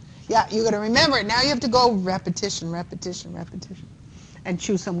 yeah, you're going to remember it. Now you have to go repetition, repetition, repetition. And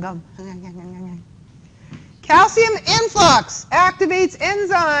chew some gum. Calcium influx activates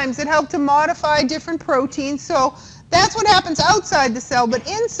enzymes that help to modify different proteins. So that's what happens outside the cell, but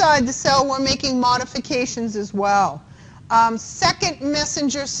inside the cell we're making modifications as well. Second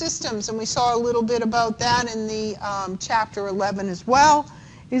messenger systems, and we saw a little bit about that in the chapter 11 as well,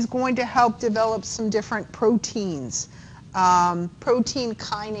 is going to help develop some different proteins. Protein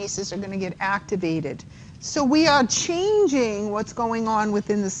kinases are going to get activated. So we are changing what's going on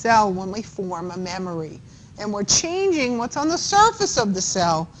within the cell when we form a memory. And we're changing what's on the surface of the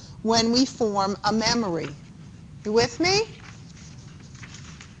cell when we form a memory. You with me?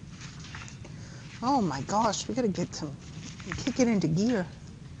 Oh my gosh, we got to get some, kick it into gear.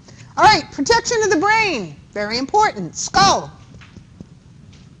 All right, protection of the brain, very important. Skull.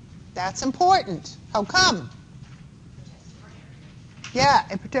 That's important. How come? Yeah,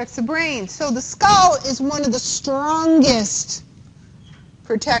 it protects the brain. So the skull is one of the strongest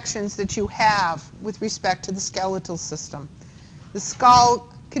protections that you have with respect to the skeletal system. The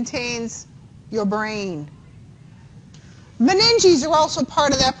skull contains your brain. Meninges are also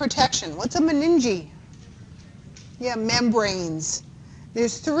part of that protection. What's a meninge? Yeah, membranes.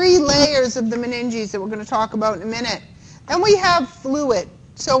 There's 3 layers of the meninges that we're going to talk about in a minute. Then we have fluid.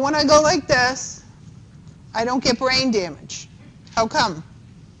 So when I go like this, I don't get brain damage. How come?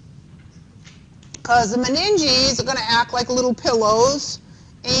 Because the meninges are going to act like little pillows,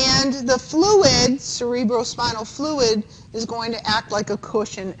 and the fluid, cerebrospinal fluid, is going to act like a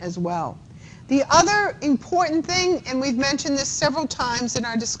cushion as well. The other important thing, and we've mentioned this several times in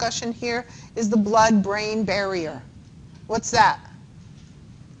our discussion here, is the blood-brain barrier. What's that?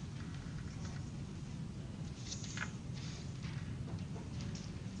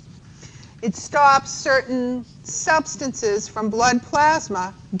 It stops certain substances from blood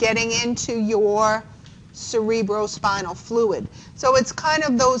plasma getting into your cerebrospinal fluid. So it's kind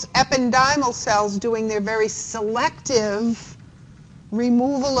of those ependymal cells doing their very selective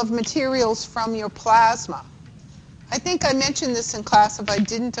removal of materials from your plasma. I think I mentioned this in class. If I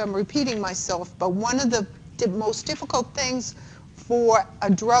didn't, I'm repeating myself. But one of the most difficult things for a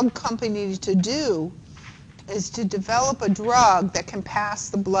drug company to do is to develop a drug that can pass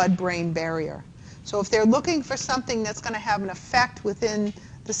the blood-brain barrier. So if they're looking for something that's going to have an effect within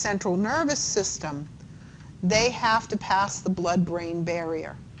the central nervous system, they have to pass the blood-brain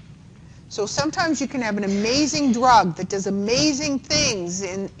barrier. So sometimes you can have an amazing drug that does amazing things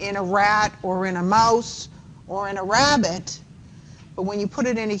in a rat or in a mouse or in a rabbit, but when you put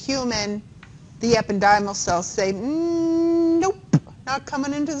it in a human, the ependymal cells say, nope, not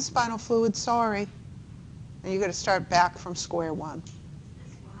coming into the spinal fluid, sorry. And you're going to start back from square one.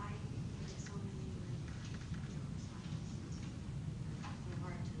 That's why there's so many neurospinals. They're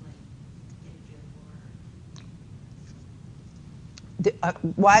hard to get a drip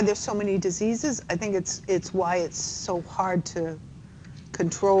for. Why there's so many diseases? I think it's why it's so hard to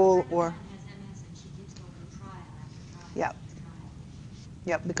control or... My friend has MS and she keeps going through trial after trial Yeah. after trial.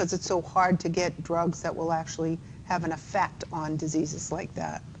 Yeah, because it's so hard to get drugs that will actually have an effect on diseases like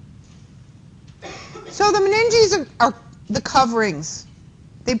that. So the meninges are the coverings.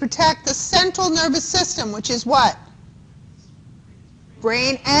 They protect the central nervous system, which is what?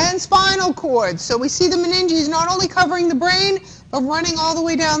 Brain and spinal cord. So we see the meninges not only covering the brain, but running all the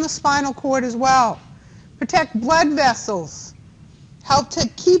way down the spinal cord as well. Protect blood vessels. Help to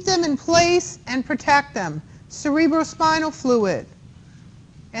keep them in place and protect them. Cerebrospinal fluid.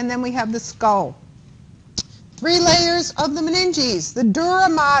 And then we have the skull. 3 layers of the meninges. The dura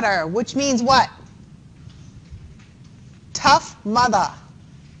mater, which means what? Tough mother.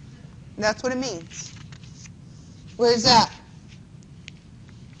 That's what it means. Where's that?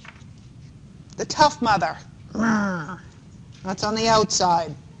 The tough mother. That's on the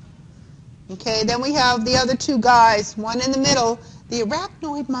outside. Okay, then we have the other 2 guys, one in the middle, the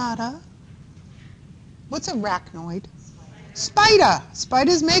arachnoid mater. What's arachnoid? Spider.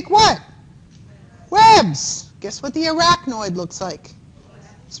 Spiders make what? Webs. Guess what the arachnoid looks like?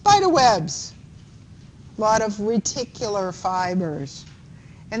 Spider webs. A lot of reticular fibers.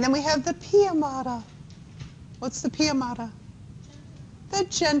 And then we have the pia mater. What's the pia mater? The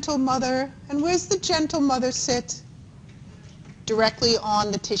gentle mother. And where's the gentle mother sit? Directly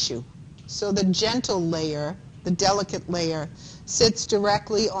on the tissue. So the gentle layer, the delicate layer, sits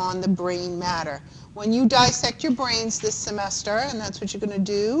directly on the brain matter. When you dissect your brains this semester, and that's what you're going to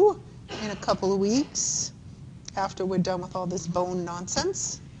do in a couple of weeks after we're done with all this bone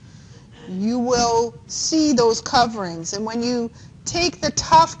nonsense, you will see those coverings. And when you take the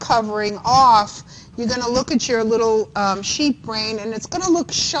tough covering off, you're going to look at your little sheep brain, and it's going to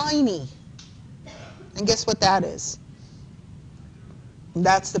look shiny. And guess what that is?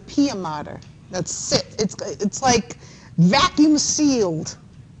 That's the pia mater. It's like vacuum sealed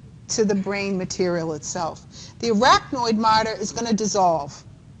to the brain material itself. The arachnoid mater is going to dissolve.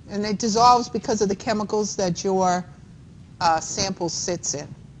 And it dissolves because of the chemicals that your sample sits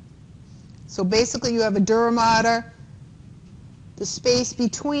in. So basically you have a dura mater. The space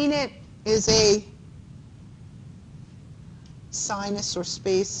between it is a sinus or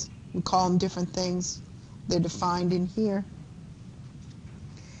space. We call them different things. They're defined in here.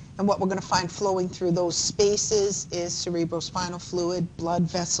 And what we're going to find flowing through those spaces is cerebrospinal fluid, blood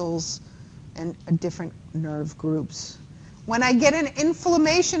vessels, and different nerve groups. When I get an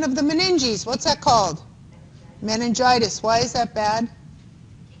inflammation of the meninges, what's that called? Meningitis. Why is that bad?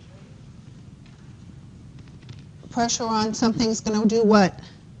 Pressure on something's going to do what?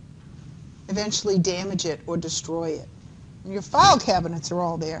 Eventually damage it or destroy it. And your file cabinets are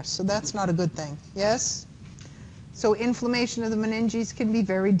all there, so that's not a good thing. Yes? So inflammation of the meninges can be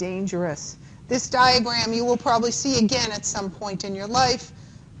very dangerous. This diagram you will probably see again at some point in your life.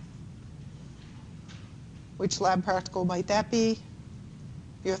 Which lab practical might that be?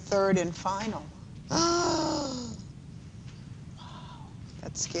 Your third and final. Wow,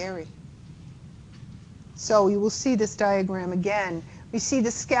 that's scary. So you will see this diagram again. We see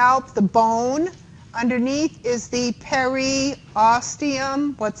the scalp, the bone. Underneath is the periosteum.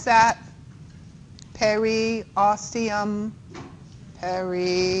 What's that? Periosteum.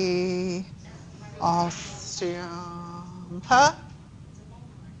 Periosteum. Huh?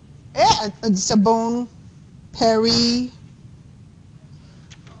 Yeah, it's a bone.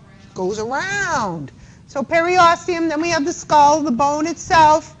 Goes around. So periosteum, then we have the skull, the bone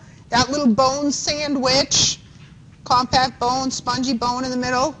itself, that little bone sandwich, compact bone, spongy bone in the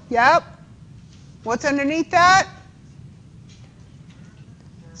middle. Yep. What's underneath that?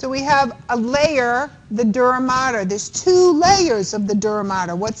 So we have a layer, the dura mater. There's 2 layers of the dura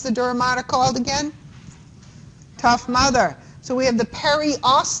mater. What's the dura mater called again? Tough mother. So we have the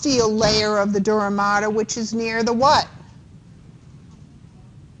periosteal layer of the dura mater, which is near the what?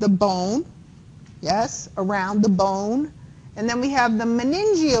 The bone. Yes, around the bone. And then we have the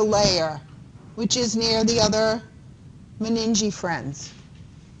meningeal layer, which is near the other meninge friends.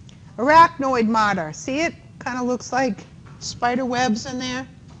 Arachnoid mater. See it? Kind of looks like spider webs in there.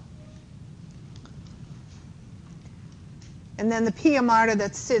 And then the pia mater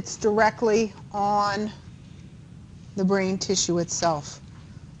that sits directly on the brain tissue itself.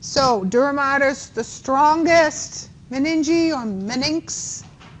 So dura mater's the strongest meninge or meninx,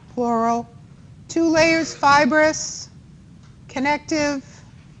 plural. 2 layers, fibrous, connective,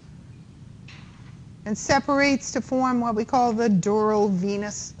 and separates to form what we call the dural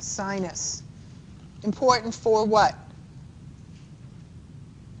venous sinus. Important for what?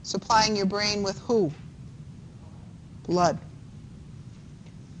 Supplying your brain with who? Blood.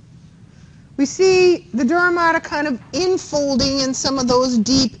 We see the dura mater kind of infolding in some of those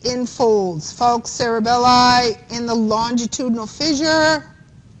deep infolds. Falx cerebelli in the longitudinal fissure.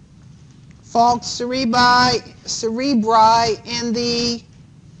 Falx cerebri in the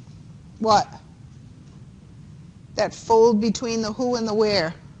what? That fold between the who and the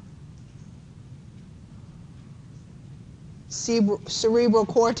where. Cerebral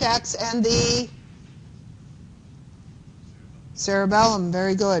cortex and the cerebellum.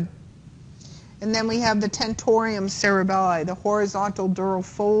 Very good. And then we have the tentorium cerebelli, the horizontal dural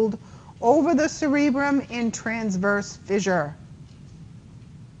fold over the cerebrum in transverse fissure.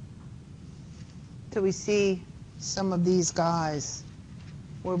 So we see some of these guys,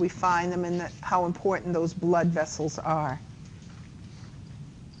 where we find them and how important those blood vessels are.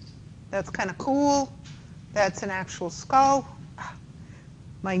 That's kind of cool. That's an actual skull.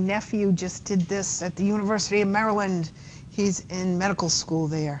 My nephew just did this at the University of Maryland. He's in medical school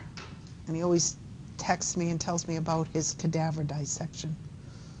there. And he always texts me and tells me about his cadaver dissection.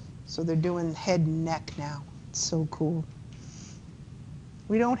 So they're doing head and neck now. It's so cool.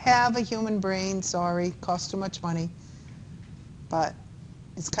 We don't have a human brain, sorry, costs too much money. But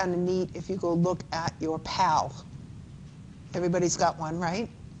it's kind of neat if you go look at your pal. Everybody's got one, right?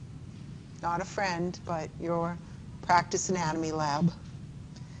 Not a friend, but your practice anatomy lab.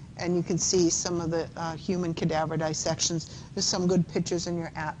 And you can see some of the human cadaver dissections. There's some good pictures in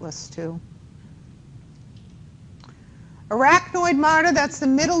your atlas, too. Arachnoid mater, that's the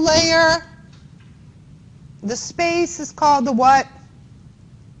middle layer. The space is called the what?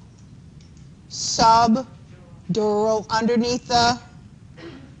 Subdural, underneath the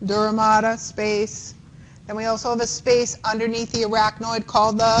dura mater space. Then we also have a space underneath the arachnoid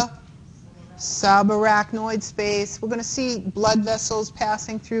called the subarachnoid space. We're going to see blood vessels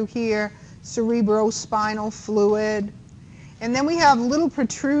passing through here, cerebrospinal fluid. And then we have little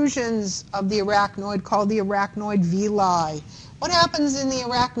protrusions of the arachnoid called the arachnoid villi. What happens in the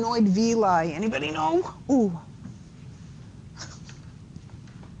arachnoid villi? Anybody know? Ooh.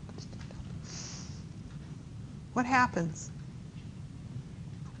 What happens?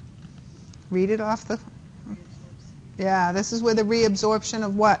 Read it off the... Yeah, this is where the reabsorption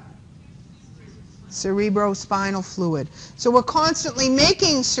of what? Cerebrospinal fluid. So we're constantly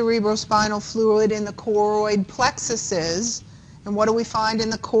making cerebrospinal fluid in the choroid plexuses. And what do we find in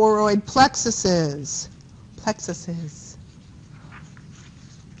the choroid plexuses?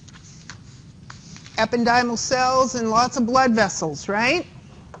 Ependymal cells and lots of blood vessels, right?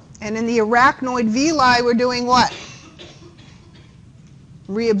 And in the arachnoid villi, we're doing what?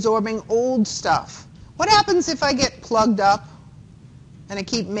 Reabsorbing old stuff. What happens if I get plugged up and I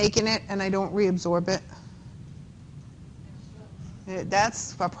keep making it and I don't reabsorb it?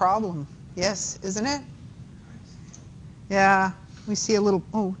 That's a problem. Yes, isn't it? Yeah, we see a little,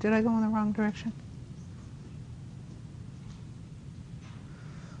 oh, did I go in the wrong direction?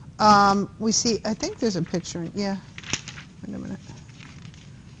 We see, I think there's a picture, yeah. Wait a minute.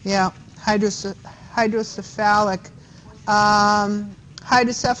 Yeah, hydrocephalic,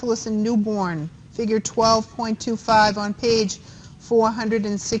 hydrocephalus in newborn, figure 12.25 on page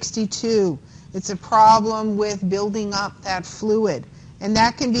 462. It's a problem with building up that fluid. And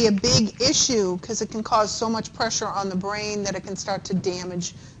that can be a big issue because it can cause so much pressure on the brain that it can start to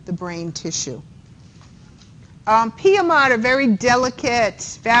damage the brain tissue. Piedmont, a very delicate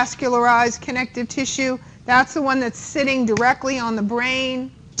vascularized connective tissue. That's the one that's sitting directly on the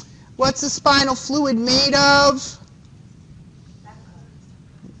brain. What's the spinal fluid made of?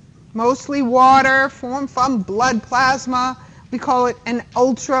 Mostly water, formed from blood plasma. We call it an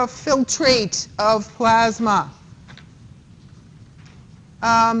ultrafiltrate of plasma.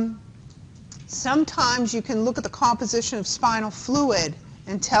 Sometimes you can look at the composition of spinal fluid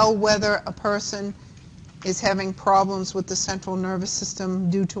and tell whether a person is having problems with the central nervous system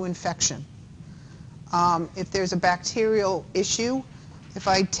due to infection. If there's a bacterial issue, if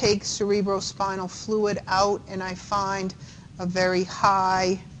I take cerebrospinal fluid out and I find a very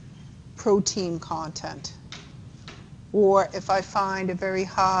high protein content, or if I find a very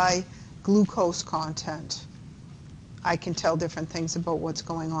high glucose content, I can tell different things about what's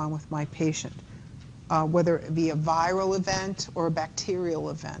going on with my patient, whether it be a viral event or a bacterial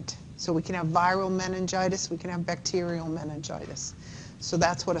event. So we can have viral meningitis, we can have bacterial meningitis. So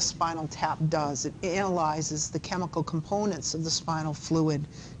that's what a spinal tap does. It analyzes the chemical components of the spinal fluid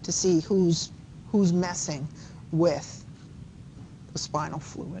to see who's messing with the spinal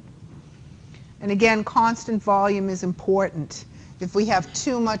fluid. And again, constant volume is important. If we have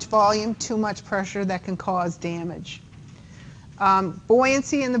too much volume, too much pressure, that can cause damage.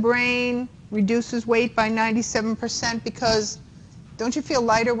 Buoyancy in the brain reduces weight by 97% because don't you feel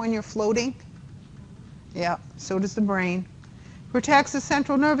lighter when you're floating? Yeah, so does the brain. Protects the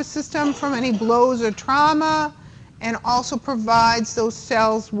central nervous system from any blows or trauma, and also provides those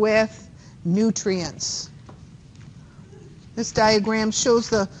cells with nutrients. This diagram shows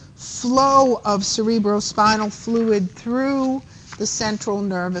the flow of cerebrospinal fluid through the central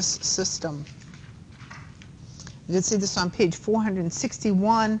nervous system. You can see this on page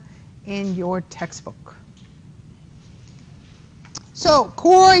 461 in your textbook. So,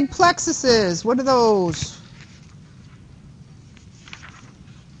 choroid plexuses, what are those?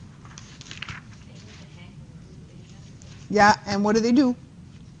 Yeah, and what do they do?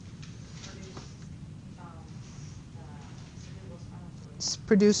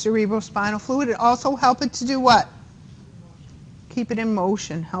 Produce cerebrospinal fluid. It also help it to do what? Keep it in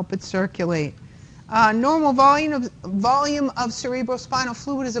motion, help it circulate. Normal volume of cerebrospinal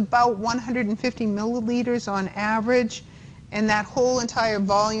fluid is about 150 milliliters on average, and that whole entire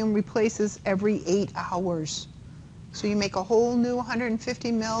volume replaces every 8 hours. So you make a whole new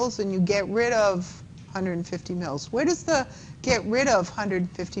 150 mils and you get rid of 150 mils. Where does the get rid of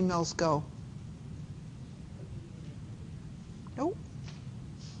 150 mils go? Nope.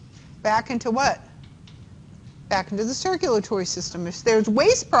 Back into what? Back into the circulatory system. If there's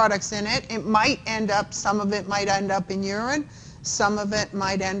waste products in it, it might end up, some of it might end up in urine, some of it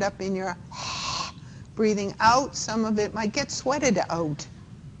might end up in your breathing out, some of it might get sweated out.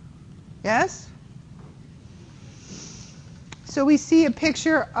 Yes? So we see a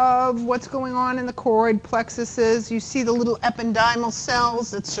picture of what's going on in the choroid plexuses. You see the little ependymal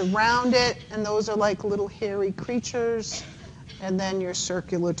cells that surround it, and those are like little hairy creatures, and then your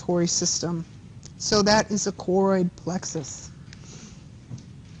circulatory system. So that is a choroid plexus.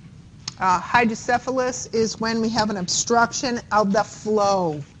 Hydrocephalus is when we have an obstruction of the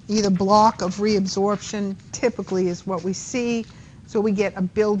flow. Either block of reabsorption typically is what we see. So we get a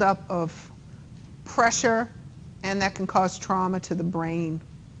buildup of pressure, and that can cause trauma to the brain.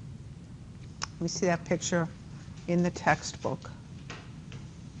 We see that picture in the textbook.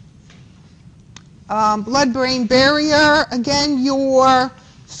 Blood-brain barrier, again, your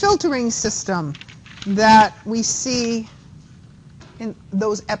filtering system that we see in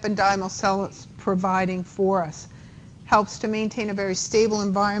those ependymal cells providing for us. Helps to maintain a very stable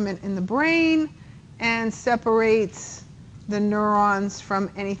environment in the brain and separates the neurons from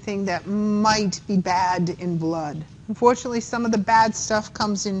anything that might be bad in blood. Unfortunately, some of the bad stuff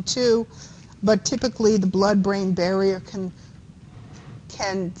comes in too, but typically the blood-brain barrier can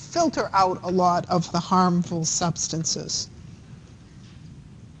filter out a lot of the harmful substances.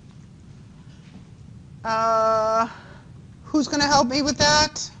 Who's going to help me with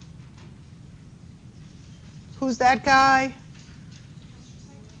that? Who's that guy?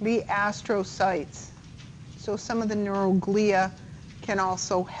 the astrocytes. So some of the neuroglia can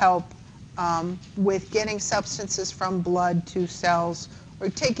also help with getting substances from blood to cells or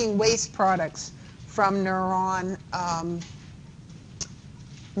taking waste products from neuron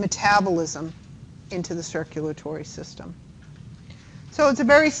metabolism into the circulatory system. So it's a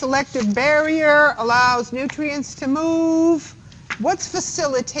very selective barrier, allows nutrients to move. What's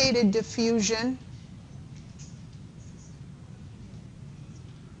facilitated diffusion?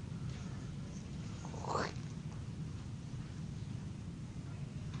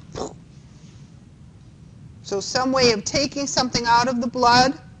 So some way of taking something out of the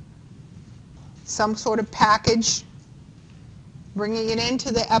blood, some sort of package, bringing it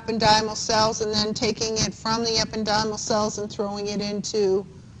into the ependymal cells and then taking it from the ependymal cells and throwing it into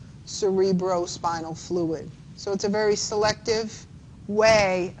cerebrospinal fluid. So it's a very selective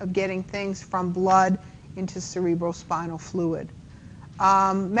way of getting things from blood into cerebrospinal fluid.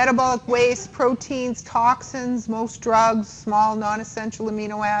 Metabolic waste, proteins, toxins, most drugs, small non-essential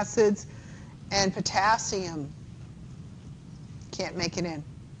amino acids, and potassium can't make it in.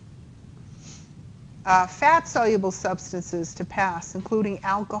 Fat-soluble substances to pass, including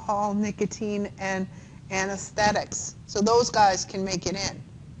alcohol, nicotine, and anesthetics. So those guys can make it in.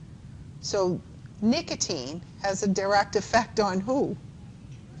 So nicotine has a direct effect on who?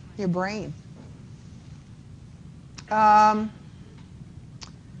 Your brain.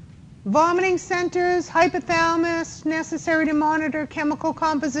 Vomiting centers, hypothalamus, necessary to monitor chemical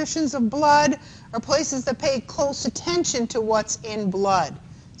compositions of blood, are places that pay close attention to what's in blood.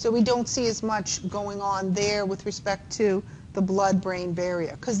 So we don't see as much going on there with respect to the blood-brain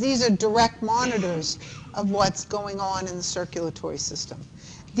barrier, because these are direct monitors of what's going on in the circulatory system.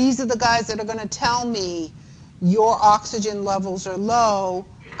 These are the guys that are going to tell me your oxygen levels are low.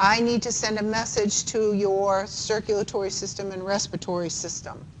 I need to send a message to your circulatory system and respiratory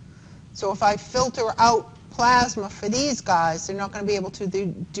system. So if I filter out plasma for these guys, they're not going to be able to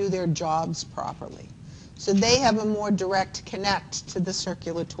do their jobs properly. So they have a more direct connect to the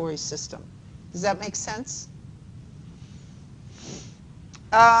circulatory system. Does that make sense?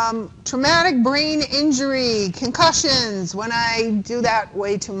 Traumatic brain injury, concussions, when I do that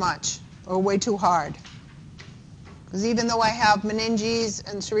way too much or way too hard. Because even though I have meninges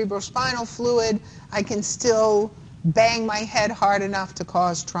and cerebrospinal fluid, I can still bang my head hard enough to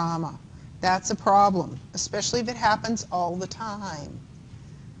cause trauma. That's a problem, especially if it happens all the time.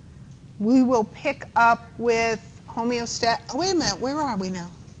 We will pick up with homeostatic. Oh, wait a minute, where are we now?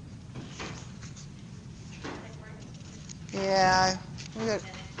 Yeah,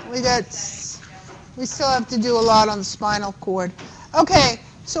 we still have to do a lot on the spinal cord. Okay,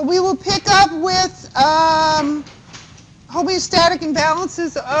 so we will pick up with homeostatic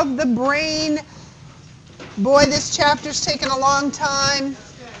imbalances of the brain. Boy, this chapter's taken a long time.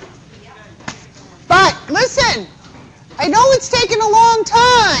 But listen, I know it's taken a long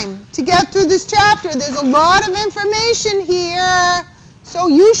time to get through this chapter. There's a lot of information here, so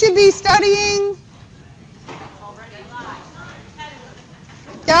you should be studying.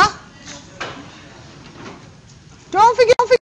 Yeah? Don't forget